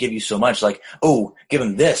because they want to give you so much. Like, oh, give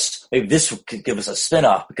him this. Maybe this could give us a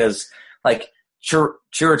spinoff, because like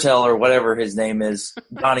Chiwetel or whatever his name is,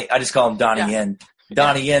 Donnie. I just call him Donnie Yen.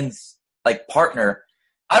 Donnie Yen's like partner.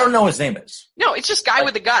 I don't know what his name is. No, it's just guy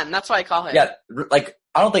with a gun. That's what I call him. Yeah, like,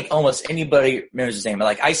 I don't think almost anybody remembers his name.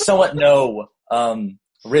 Like, I somewhat know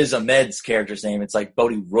Riz Ahmed's character's name. It's like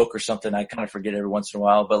Bodhi Rook or something. I kind of forget every once in a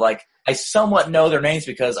while. But, like, I somewhat know their names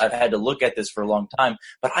because I've had to look at this for a long time.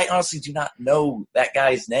 But I honestly do not know that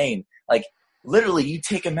guy's name. Like, literally, you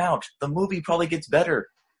take him out, the movie probably gets better.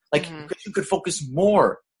 Like, because you could focus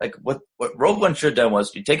more. Like, what Rogue One should have done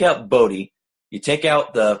was you take out Bodhi, you take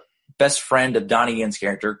out the best friend of Donnie Yen's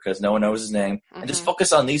character, because no one knows his name, and just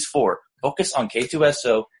focus on these four. Focus on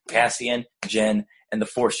K2SO, Cassian, Jyn, and the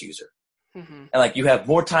Force user. And, like, you have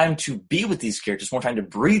more time to be with these characters, more time to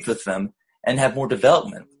breathe with them, and have more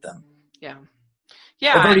development with them. Yeah.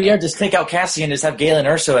 Yeah. Or better yet, just take out Cassian and just have Galen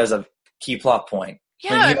Erso as a key plot point.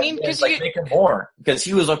 Yeah, I mean, because like, make him more, because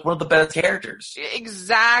he was like one of the best characters.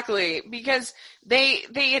 Exactly, because they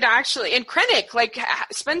had actually, and Krennic, like,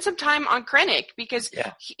 spend some time on Krennic, because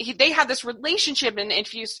they had this relationship, and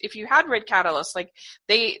if you had read Catalyst, like,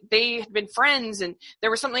 they had been friends, and there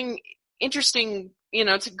was something interesting,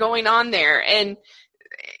 going on there, and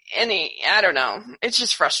I don't know, it's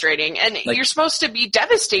just frustrating, and like, you're supposed to be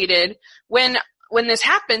devastated when this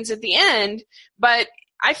happens at the end, but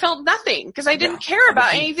I felt nothing because I didn't care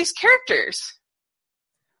about any of these characters.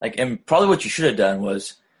 Like, and probably what you should have done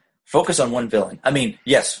was focus on one villain. I mean,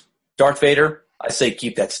 yes, Darth Vader, I say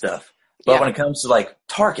keep that stuff. But when it comes to, like,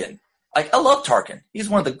 Tarkin, like, I love Tarkin. He's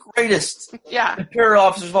one of the greatest Imperial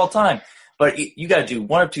officers of all time. But you got to do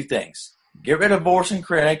one of two things. Get rid of Orson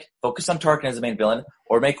Krennic, focus on Tarkin as the main villain,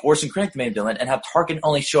 or make Orson Krennic the main villain and have Tarkin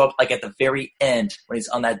only show up, like, at the very end when he's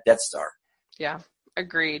on that Death Star. Yeah.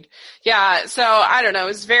 Agreed. Yeah, so I don't know.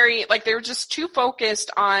 It's very, like, they were just too focused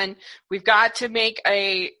on, we've got to make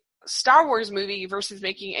a Star Wars movie versus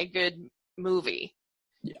making a good movie.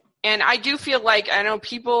 Yeah. And I do feel like, I know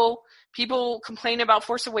people complain about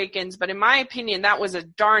Force Awakens, but in my opinion, that was a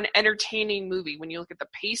darn entertaining movie. When you look at the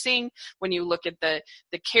pacing, when you look at the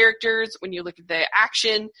characters, when you look at the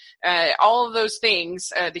action, all of those things,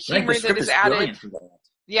 the humor that is added.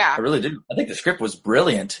 Yeah. I really do. I think the script was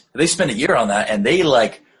brilliant. They spent a year on that, and they,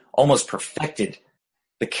 like, almost perfected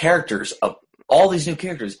the characters of all these new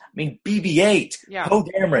characters. I mean, BB-8, Poe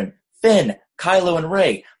Dameron, Finn, Kylo, and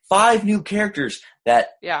Rey. 5 new characters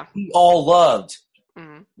that we all loved.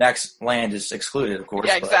 Mm-hmm. Max Land is excluded, of course.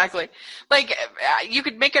 Yeah, exactly. Like, you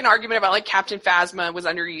could make an argument about, like, Captain Phasma was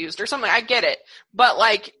underused or something. I get it. But,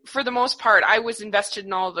 like, for the most part, I was invested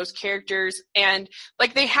in all of those characters. And,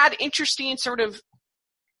 like, they had interesting sort of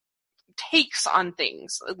takes on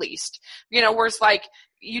things, at least. You know, whereas, like,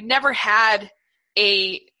 you never had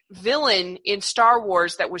a villain in Star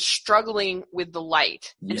Wars that was struggling with the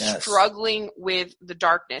light and struggling with the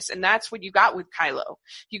darkness. And that's what you got with Kylo.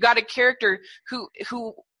 You got a character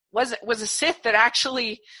who was a Sith that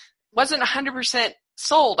actually wasn't 100%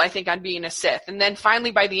 sold, I think, on being a Sith. And then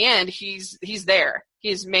finally by the end, he's there.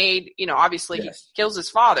 He's made, you know, obviously he kills his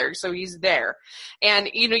father, so he's there. And,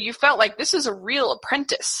 you know, you felt like this is a real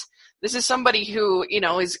apprentice. This is somebody who, you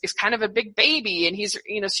know, is kind of a big baby, and he's,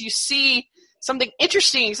 you know, so you see something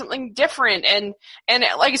interesting, something different. And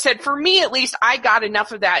like I said, for me, at least, I got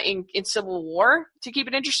enough of that in Civil War to keep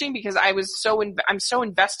it interesting, because I'm so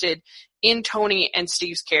invested in Tony and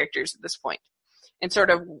Steve's characters at this point, and sort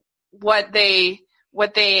of what they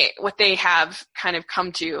have kind of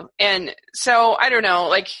come to. And so I don't know,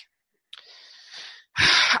 like,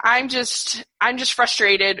 I'm just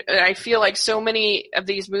frustrated. I feel like so many of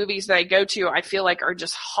these movies that I go to, I feel like are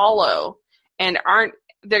just hollow and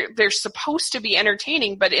they're supposed to be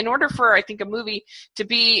entertaining, but in order for, I think, a movie to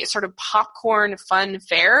be sort of popcorn fun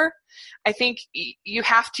fare, I think it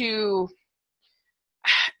has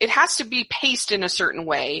to be paced in a certain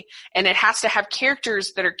way, and it has to have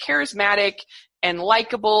characters that are charismatic and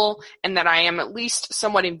likable, and that I am at least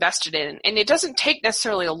somewhat invested in. And it doesn't take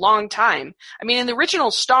necessarily a long time. I mean, in the original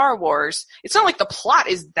Star Wars, it's not like the plot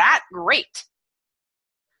is that great.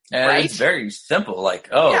 And right? It's very simple. Like,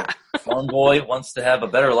 Farm Boy wants to have a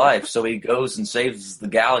better life, so he goes and saves the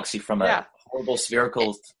galaxy from a horrible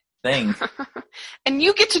spherical thing. And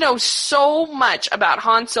you get to know so much about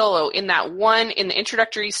Han Solo in the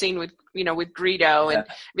introductory scene with Greedo, and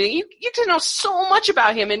I mean, you get to know so much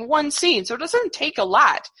about him in one scene, so it doesn't take a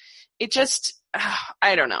lot. It just,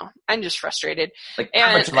 I don't know. I'm just frustrated. Like,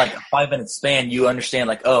 how much in like a 5-minute span you understand,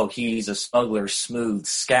 like, oh, he's a smuggler, smooth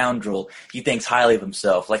scoundrel. He thinks highly of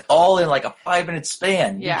himself. Like, all in like a 5-minute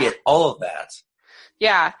span, you get all of that.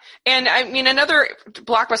 Yeah. And I mean, another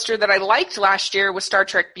blockbuster that I liked last year was Star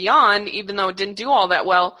Trek Beyond, even though it didn't do all that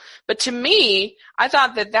well. But to me, I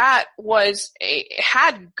thought that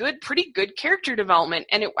had pretty good character development,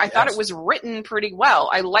 and I thought it was written pretty well.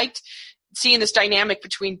 I liked seeing this dynamic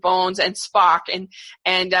between Bones and Spock, and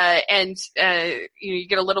you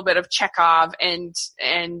get a little bit of Chekhov and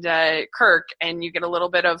Kirk, and you get a little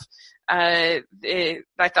bit of I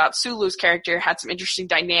thought Sulu's character had some interesting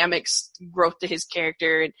dynamics, growth to his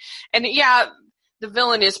character, and the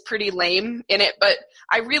villain is pretty lame in it, but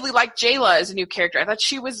I really liked Jayla as a new character. I thought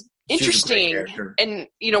she was interesting, and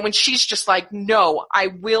you know, when she's just like, no, I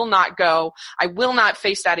will not go, I will not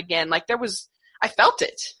face that again. Like, I felt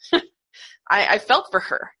it. I felt for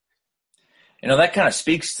her. You know, that kind of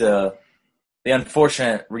speaks to the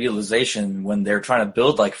unfortunate realization when they're trying to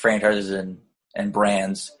build like franchises and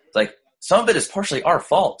brands. Like, some of it is partially our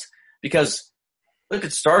fault, because look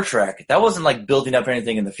at Star Trek. That wasn't like building up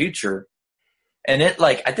anything in the future. And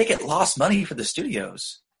I think it lost money for the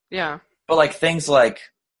studios. Yeah. But like things like,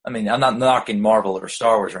 I mean, I'm not knocking Marvel or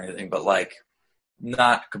Star Wars or anything, but like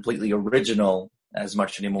not completely original as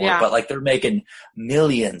much anymore. Yeah. But like they're making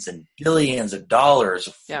millions and billions of dollars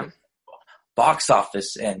of box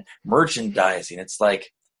office and merchandising. It's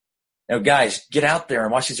like, you know, guys, get out there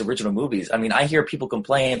and watch these original movies. I mean, I hear people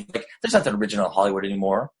complain, like, there's nothing original in Hollywood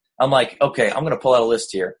anymore. I'm like, okay, I'm going to pull out a list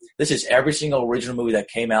here. This is every single original movie that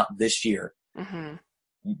came out this year. Mm-hmm.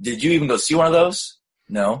 Did you even go see one of those?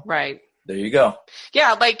 No. Right. There you go.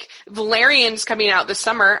 Yeah, like Valerian's coming out this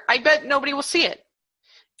summer. I bet nobody will see it.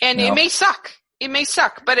 And it may suck. It may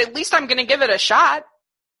suck, but at least I'm going to give it a shot.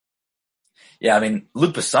 Yeah, I mean,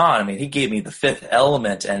 Luc Besson, I mean, he gave me The Fifth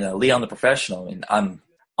Element and Leon the Professional. I mean, I'm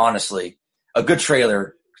honestly, a good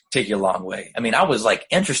trailer take you a long way. I mean, I was like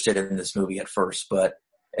interested in this movie at first, but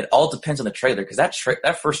it all depends on the trailer, because that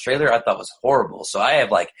first trailer I thought was horrible. So I have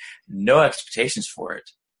like no expectations for it.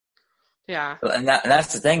 Yeah. And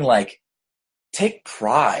that's the thing, like, take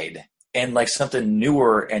pride in like something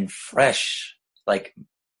newer and fresh. Like,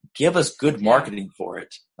 give us good marketing for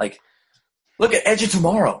it. Like, look at Edge of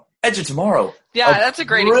Tomorrow. Edge of Tomorrow. Yeah, that's a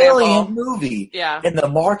great brilliant example. Movie. Yeah. And the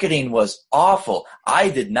marketing was awful. I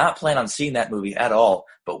did not plan on seeing that movie at all.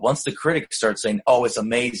 But once the critics start saying, oh, it's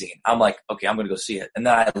amazing, I'm like, okay, I'm going to go see it. And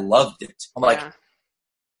then I loved it. I'm like,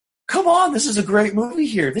 come on, this is a great movie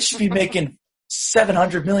here. This should be making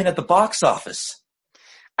 $700 million at the box office.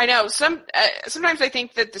 I know. Sometimes I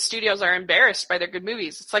think that the studios are embarrassed by their good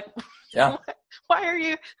movies. It's like, Why are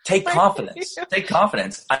you? Take confidence. Take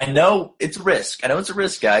confidence. I know it's a risk.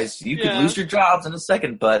 Guys. You could lose your jobs in a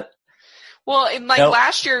second, but. Well, in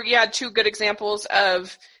last year, you had two good examples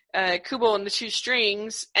of Kubo and the Two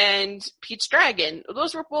Strings and Pete's Dragon.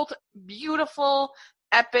 Those were both beautiful,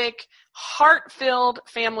 epic, heart-filled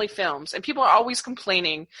family films. And people are always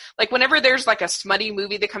complaining. Like, whenever there's, like, a smutty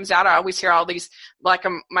movie that comes out, I always hear all these, like,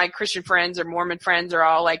 my Christian friends or Mormon friends are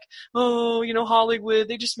all like, oh, Hollywood,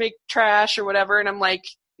 they just make trash or whatever. And I'm like,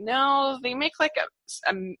 no, they make, like,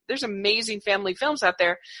 there's amazing family films out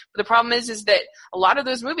there. But the problem is that a lot of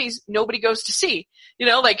those movies nobody goes to see.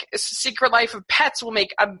 Like, Secret Life of Pets will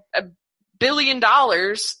make $1 billion,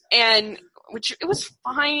 and which it was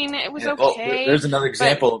fine. It was okay. Well, there's another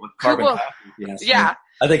example of a carbon copy. Yes. Yeah.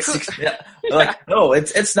 I think no,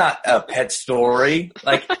 it's not a pet story.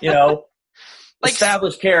 Like,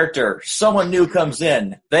 established character, someone new comes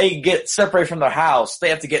in, they get separated from their house, they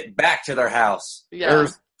have to get back to their house. Yeah.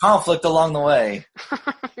 There's conflict along the way.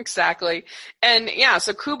 Exactly. And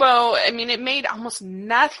so Kubo, it made almost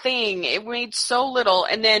nothing. It made so little.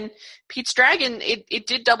 And then Pete's Dragon, it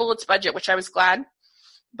did double its budget, which I was glad.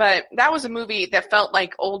 But that was a movie that felt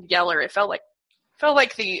like Old Yeller. It felt like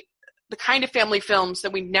the kind of family films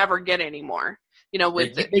that we never get anymore.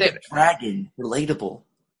 With the dragon relatable.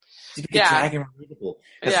 Dragon relatable.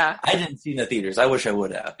 Yeah. I didn't see it in the theaters. I wish I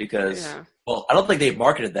would have because I don't think they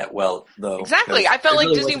marketed that well though. Exactly. I felt like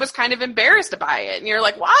really Disney was kind of embarrassed by it, and you're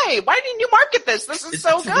like, why? Why didn't you market this? This is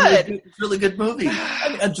so good. It's a really good movie.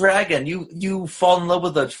 A dragon. You fall in love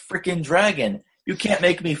with a freaking dragon. You can't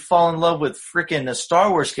make me fall in love with freaking a Star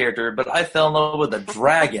Wars character, but I fell in love with a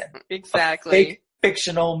dragon. Exactly. A fake,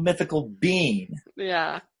 fictional, mythical being.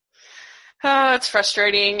 Yeah. It's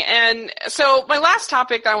frustrating. And so my last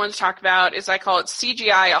topic that I want to talk about is I call it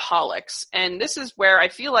CGI-aholics. And this is where I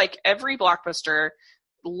feel like every blockbuster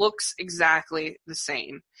looks exactly the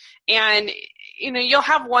same. And, you'll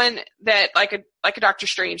have one that like a Doctor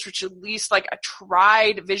Strange, which at least like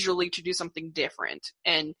tried visually to do something different.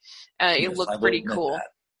 And it looked pretty cool. That.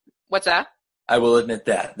 What's that? I will admit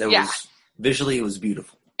that. Visually it was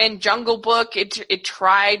beautiful. And Jungle Book, it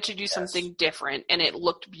tried to do something different, and it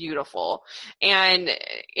looked beautiful. And,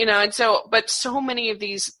 but so many of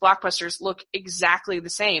these blockbusters look exactly the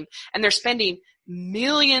same. And they're spending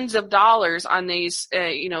millions of dollars on these,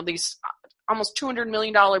 these almost $200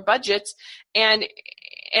 million budgets, and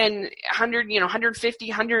 150,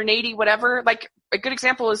 180, whatever. Like, a good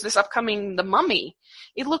example is this upcoming The Mummy.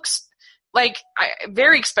 It looks like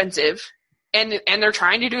very expensive. And they're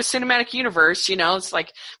trying to do a cinematic universe, it's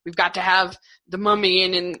like we've got to have the Mummy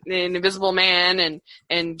and Invisible Man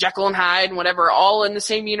and Jekyll and Hyde and whatever all in the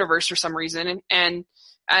same universe for some reason.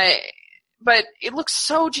 But it looks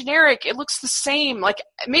so generic. It looks the same. Like,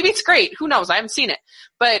 maybe it's great. Who knows? I haven't seen it.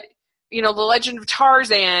 But, The Legend of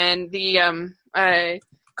Tarzan,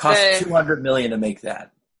 cost $200 million to make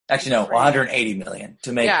that. Actually, no, $180 million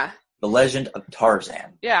to make The Legend of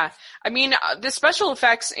Tarzan. Yeah. The special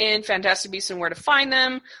effects in Fantastic Beasts and Where to Find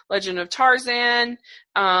Them, Legend of Tarzan,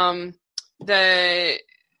 I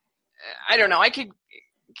don't know, I could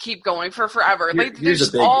keep going for forever. They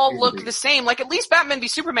just all look the same. Like, at least Batman v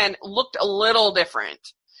Superman looked a little different.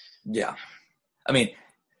 Yeah. I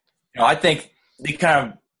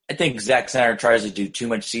think Zack Snyder tries to do too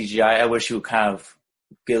much CGI. I wish he would kind of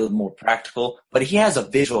get a little more practical, but he has a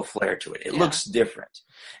visual flair to it. It looks different.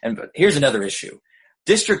 But here's another issue.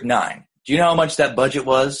 District 9. Do you know how much that budget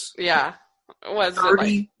was? Yeah. Was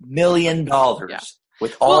 $30 million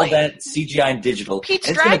with all that CGI and digital.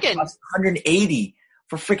 Pete's Dragon. Cost $180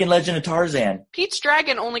 for freaking Legend of Tarzan. Pete's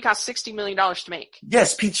Dragon only cost $60 million to make.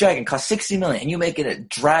 Yes, Pete's Dragon cost $60 million, and you make it a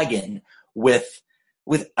dragon with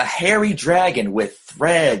a hairy dragon with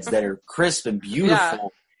threads that are crisp and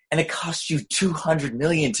beautiful, and it costs you $200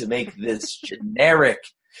 million to make this generic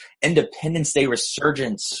Independence Day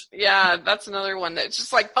resurgence. Yeah, that's another one that just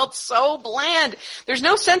felt so bland. There's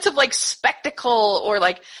no sense of spectacle or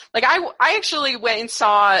I actually went and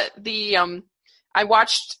saw I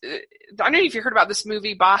watched, I don't know if you heard about this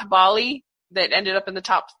movie Bahubali that ended up in the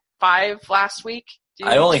top 5 last week.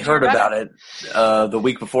 I only heard about it the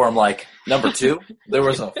week before. I'm like, number 2? There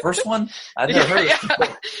was a first one? I never heard of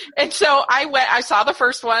it. And so I saw the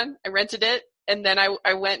first one, I rented it, and then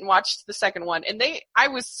I went and watched the second one, and I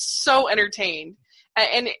was so entertained.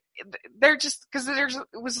 And they're just, because it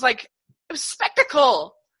was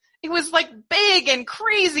spectacle. It was big and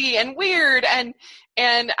crazy and weird, and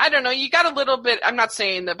I don't know, you got a little bit, I'm not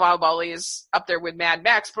saying that Bahubali is up there with Mad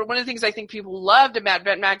Max, but one of the things I think people loved about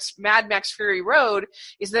Mad Max Fury Road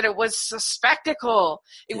is that it was a spectacle.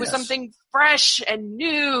 It was something fresh and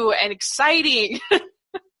new and exciting.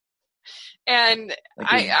 And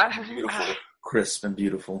beautiful, crisp and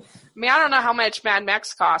beautiful. I mean, I don't know how much Mad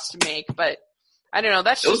Max cost to make, but I don't know.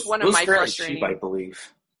 That's just one of my frustrating. Cheap, I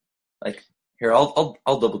believe. Like here, I'll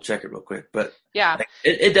double check it real quick, but yeah,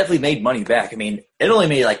 it definitely made money back. I mean, it only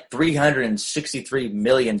made like $363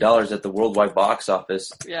 million at the worldwide box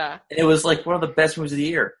office. Yeah, and it was like one of the best movies of the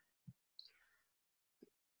year.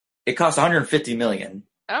 It cost $150 million.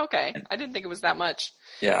 Okay, I didn't think it was that much.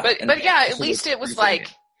 Yeah, but yeah, at least it was like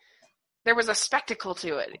there was a spectacle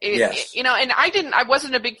to it. Yes. And I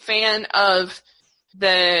wasn't a big fan of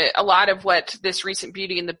a lot of what this recent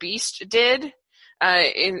Beauty and the Beast did.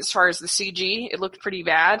 As far as the CG, it looked pretty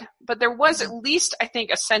bad, but there was at least, I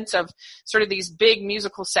think, a sense of sort of these big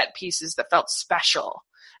musical set pieces that felt special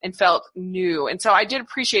and felt new. And so I did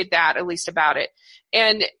appreciate that, at least about it.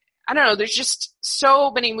 And I don't know, there's just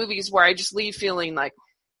so many movies where I just leave feeling like,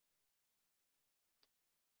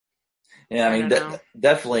 yeah, I mean,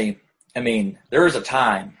 definitely. I mean, there was a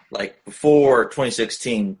time, like, before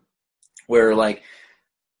 2016 where, like,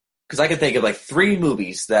 because I could think of, like, 3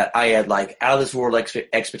 movies that I had, like, out-of-this-world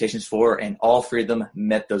expectations for, and all 3 of them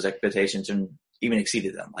met those expectations and even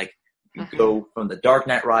exceeded them. Like, you go from The Dark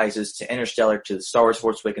Knight Rises to Interstellar to the Star Wars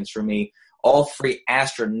Force Awakens for me, all 3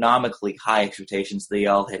 astronomically high expectations, they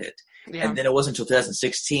all hit it. Yeah. And then it wasn't until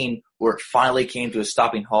 2016 where it finally came to a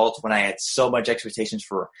stopping halt when I had so much expectations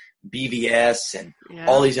for BVS and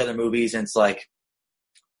all these other movies, and it's like,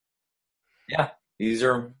 yeah,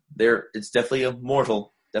 it's definitely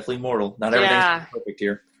mortal. Definitely mortal. Not everything's perfect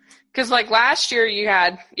here. Because like last year you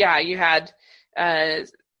had BVS,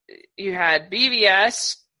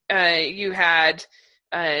 you had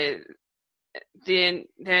then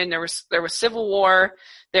there was Civil War.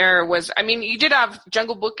 There was, I mean, you did have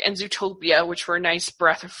Jungle Book and Zootopia, which were a nice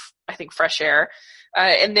breath of, I think, fresh air.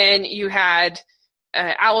 And then you had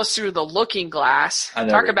Alice Through the Looking Glass.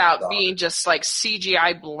 Talk about being just like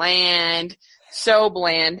CGI bland. So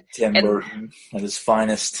bland. Tim Burton at his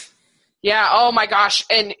finest. Yeah, oh my gosh.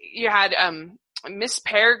 And you had Miss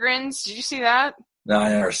Peregrine's. Did you see that? No, I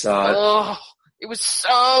never saw it. Oh, it was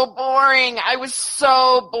so boring. I was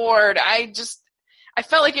so bored. I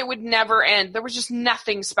felt like it would never end. There was just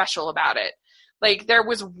nothing special about it. Like, there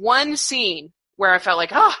was one scene where I felt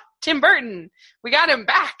like, Tim Burton, we got him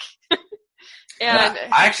back. And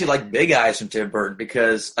I actually like Big Eyes from Tim Burton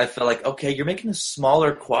because I felt like, okay, you're making a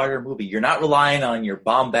smaller, quieter movie. You're not relying on your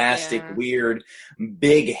bombastic, weird,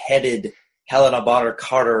 big-headed Helena Bonham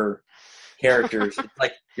Carter characters.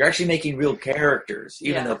 Like, you're actually making real characters,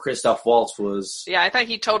 even though Christoph Waltz was... Yeah, I think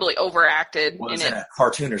he totally overacted in a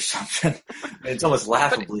cartoon or something. It's almost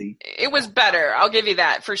laughably... But it was better. I'll give you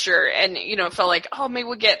that for sure. And, it felt like, maybe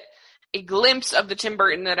we'll get a glimpse of the Tim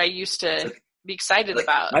Burton that I used to be excited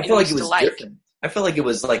about. I feel like it was different. I feel like it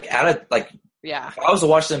was like if I was to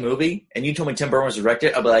watch the movie and you told me Tim Burton was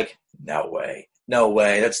directed, I'd be like, no way.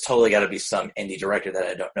 That's totally got to be some indie director that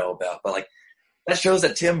I don't know about. But like, that shows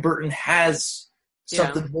that Tim Burton has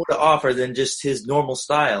something more to offer than just his normal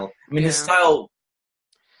style. I mean, his style.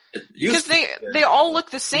 Because they all look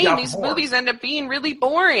the same. These movies end up being really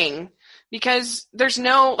boring because there's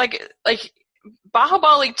no like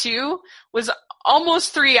Bahubali 2 was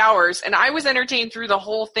almost 3 hours, and I was entertained through the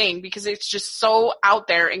whole thing because it's just so out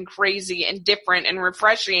there and crazy and different and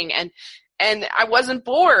refreshing, and I wasn't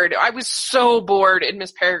bored. I was so bored in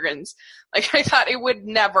Miss Peregrine's. Like, I thought it would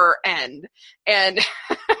never end. And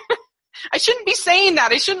I shouldn't be saying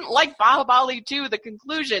that. I shouldn't like Bahubali 2, the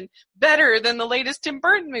conclusion, better than the latest Tim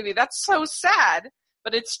Burton movie. That's so sad,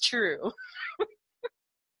 but it's true. I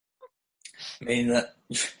mean,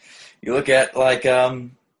 you look at, like, a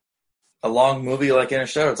long movie like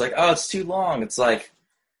Interstellar, it's like, it's too long. It's like,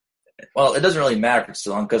 well, it doesn't really matter if it's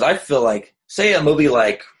too long, because I feel like, say a movie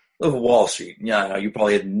like Wall Street. Yeah, I know, you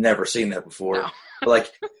probably had never seen that before. No. But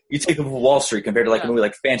like, you take Wall Street compared to like a movie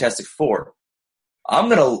like Fantastic Four.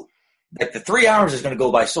 The 3 hours is going to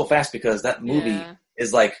go by so fast because that movie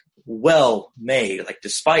is like well made. Like,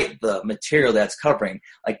 despite the material that's covering,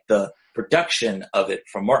 like the production of it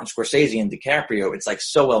from Martin Scorsese and DiCaprio, it's like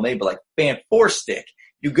so well made. But like Fan Four Stick,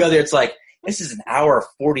 you go there, it's like, this is an hour,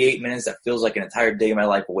 48 minutes that feels like an entire day of my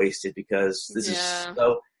life wasted because this is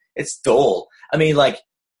so, it's dull. I mean, like,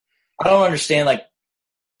 I don't understand, like,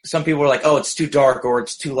 some people are like, it's too dark or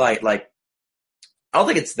it's too light. Like, I don't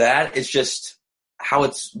think it's that. It's just how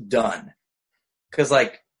it's done. Because,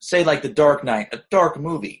 like, say, like, The Dark Knight, a dark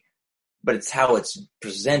movie, but it's how it's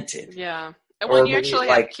presented. Yeah. And when you actually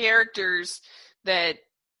have characters that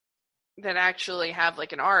actually have,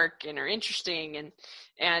 like, an arc and are interesting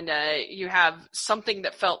and you have something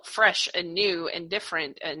that felt fresh and new and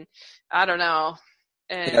different, and I don't know.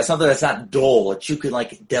 And Yeah, something that's not dull, that you can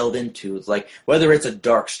like delve into. It's like whether it's a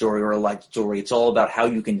dark story or a light story, it's all about how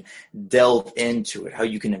you can delve into it, how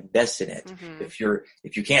you can invest in it. mm-hmm.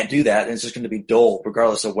 If you can't do that, then it's just going to be dull,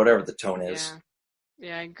 regardless of whatever the tone is.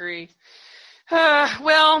 Yeah, I agree.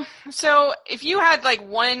 Well, so if you had like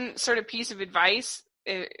one sort of piece of advice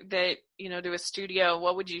that, to a studio,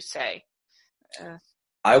 what would you say?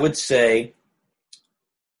 I would say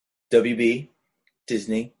WB,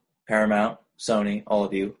 Disney, Paramount, Sony, all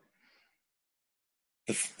of you.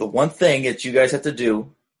 The one thing that you guys have to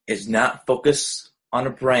do is not focus on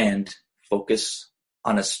a brand, focus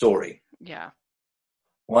on a story. Yeah.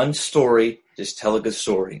 One story, just tell a good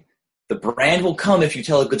story. The brand will come if you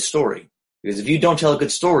tell a good story. Because if you don't tell a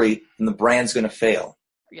good story, then the brand's going to fail.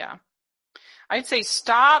 Yeah. I'd say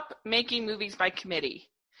stop making movies by committee.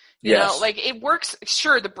 You Yes. know, like it works.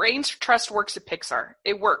 Sure, the Brains Trust works at Pixar.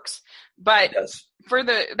 It works. But Yes.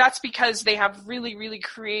 that's because they have really, really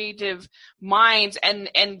creative minds and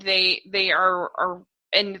they are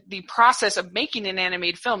and the process of making an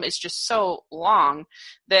animated film is just so long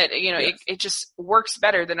that, Yes. it just works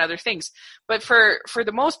better than other things. But for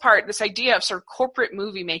the most part, this idea of sort of corporate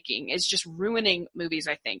movie making is just ruining movies,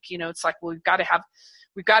 I think. It's like, well, we've got to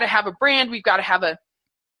have a brand, we got to have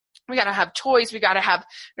toys, we got to have,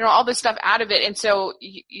 all this stuff out of it. And so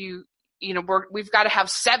we've got to have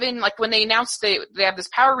 7, like when they announced they have this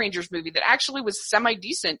Power Rangers movie that actually was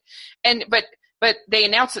semi-decent. But they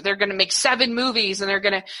announced that they're going to make 7 movies and they're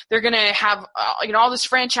going to have, all this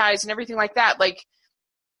franchise and everything like that. Like,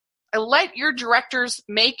 let your directors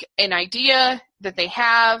make an idea that they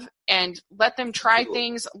have and let them try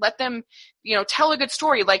things. Let them, tell a good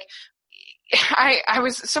story. Like,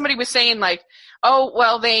 somebody was saying like, oh,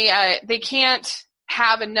 well, they can't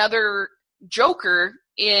have another Joker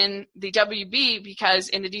in the WB because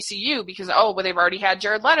in the DCU because they've already had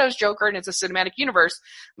Jared Leto's Joker and it's a cinematic universe.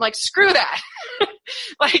 I'm like, screw that.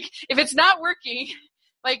 Like, if it's not working,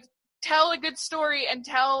 like, tell a good story and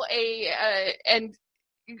and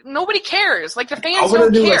nobody cares. Like, the fans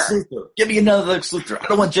don't care. Lex Luthor. Give me another Lex Luthor. I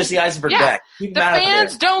don't want Jesse Eisenberg back. The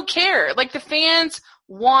fans don't care. Like, the fans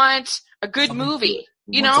want a good movie.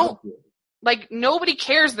 Like, nobody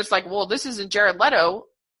cares that's like, well, this isn't Jared Leto.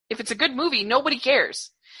 If it's a good movie, nobody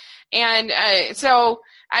cares. And so,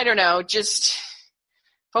 I don't know, just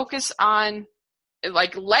focus on,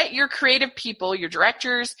 like, let your creative people, your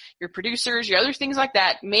directors, your producers, your other things like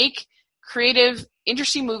that, make creative,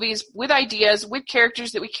 interesting movies with ideas, with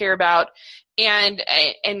characters that we care about, and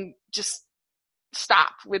just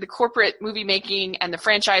stop with the corporate movie making and the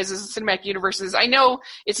franchises and cinematic universes. I know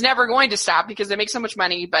it's never going to stop because they make so much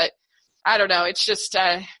money, but I don't know. It's just,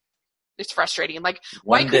 it's frustrating. Like,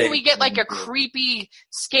 why couldn't we get like a creepy,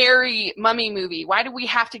 scary mummy movie? Why do we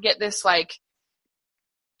have to get this like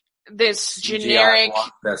this generic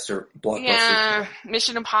blockbuster,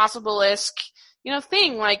 Mission Impossible-esque,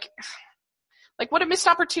 thing? Like what a missed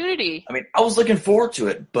opportunity. I mean, I was looking forward to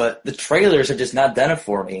it, but the trailers have just not done it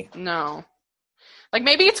for me. No. Like,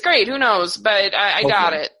 maybe it's great, who knows? But I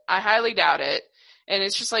doubt it. I highly doubt it. And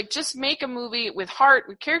it's just like, just make a movie with heart,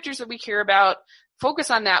 with characters that we care about. Focus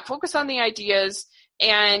on that. Focus on the ideas,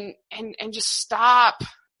 and just stop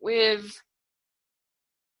with,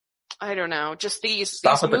 I don't know, just these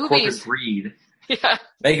Stop with movies. The corporate greed. Yeah.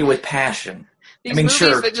 Make it with passion. These movies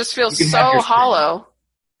that just feel so hollow.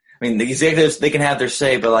 I mean, the executives, they can have their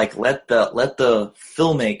say, but like, let the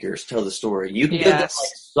filmmakers tell the story. You can give them like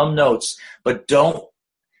some notes, but don't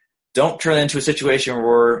turn it into a situation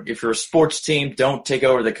where if you're a sports team, don't take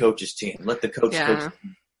over the coach's team. Let the coach coach.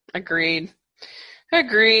 Agreed.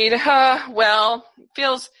 Well,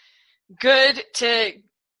 feels good to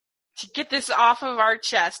get this off of our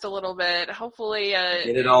chest a little bit. Hopefully,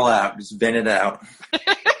 get it all out. Just vent it out.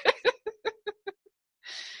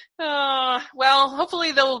 Well, hopefully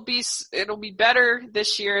it'll be better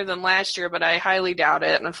this year than last year, but I highly doubt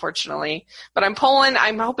it, unfortunately. But I'm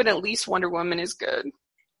hoping at least Wonder Woman is good.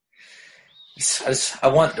 I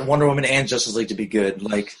want Wonder Woman and Justice League to be good.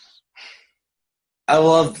 Like, I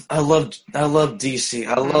love DC.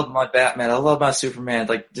 I love my Batman. I love my Superman.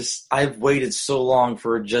 Like, I've waited so long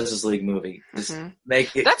for a Justice League movie. Just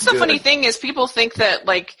make it. That's the funny thing is people think that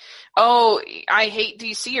like, oh, I hate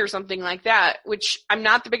DC or something like that, which I'm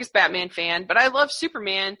not the biggest Batman fan, but I love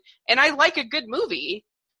Superman and I like a good movie.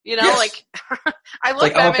 Like I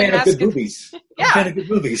love Batman. I'm a fan of good movies. Yeah. I'm a fan of good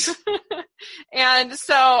movies. And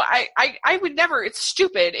so I would never. It's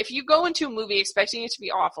stupid if you go into a movie expecting it to be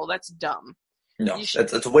awful. That's dumb. No, it's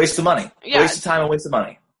a waste of money. Yeah. Waste of time and waste of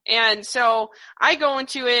money. And so I go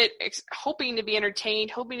into it hoping to be entertained,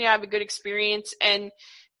 hoping to have a good experience, and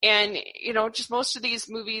And, just most of these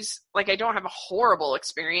movies, like, I don't have a horrible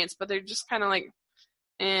experience, but they're just kind of like,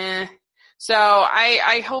 eh. So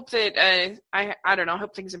I hope that, I don't know, I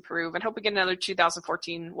hope things improve, and hope we get another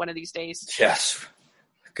 2014 one of these days. Yes.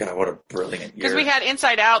 God, what a brilliant year. Because we had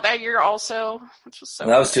Inside Out that year also, which was so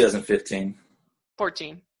That was 2015.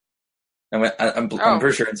 14. I'm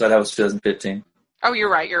pretty sure Inside Out was 2015. Oh, you're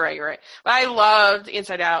right. But I loved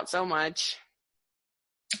Inside Out so much.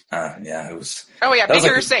 Yeah, it was. Oh yeah, Big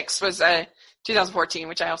Hero 6 was 2014,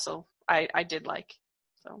 which I also I did like.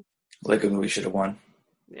 So. Like a movie should have won.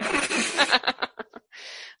 Yeah.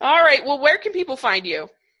 All right. Well, where can people find you?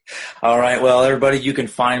 All right. Well, everybody, you can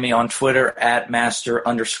find me on Twitter at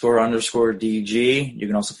master__DG. You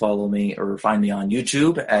can also follow me or find me on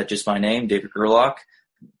YouTube at just my name, David Gerlach.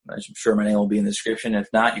 I'm sure my name will be in the description. If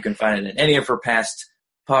not, you can find it in any of our past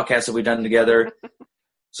podcasts that we've done together.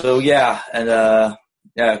 So yeah, and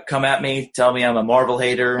come at me. Tell me I'm a Marvel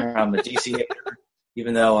hater. I'm a DC hater,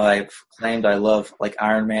 even though I've claimed I love like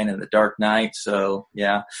Iron Man and The Dark Knight. So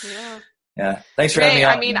yeah. Thanks for having me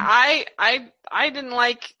on. I mean, I didn't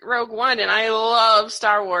like Rogue One, and I love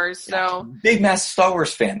Star Wars. So big, massive Star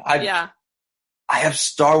Wars fan. I have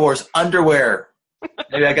Star Wars underwear.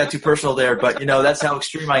 Maybe I got too personal there, but that's how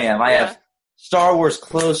extreme I am. I have Star Wars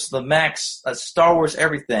clothes to the max. Star Wars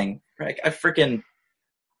everything. I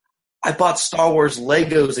bought Star Wars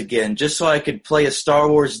Legos again just so I could play a Star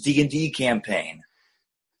Wars D&D campaign.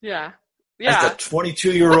 Yeah. As a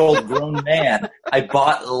 22-year-old grown man, I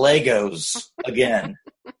bought Legos again.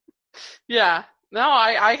 Yeah. No,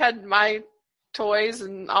 I had my toys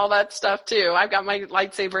and all that stuff too. I've got my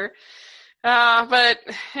lightsaber. But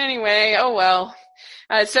anyway, oh well.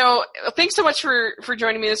 So thanks so much for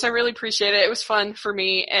joining me this. I really appreciate it. It was fun for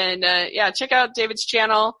me. And check out David's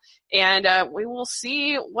channel, and we will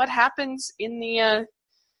see what happens in the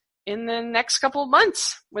next couple of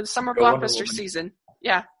months with summer blockbuster season.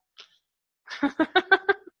 Yeah.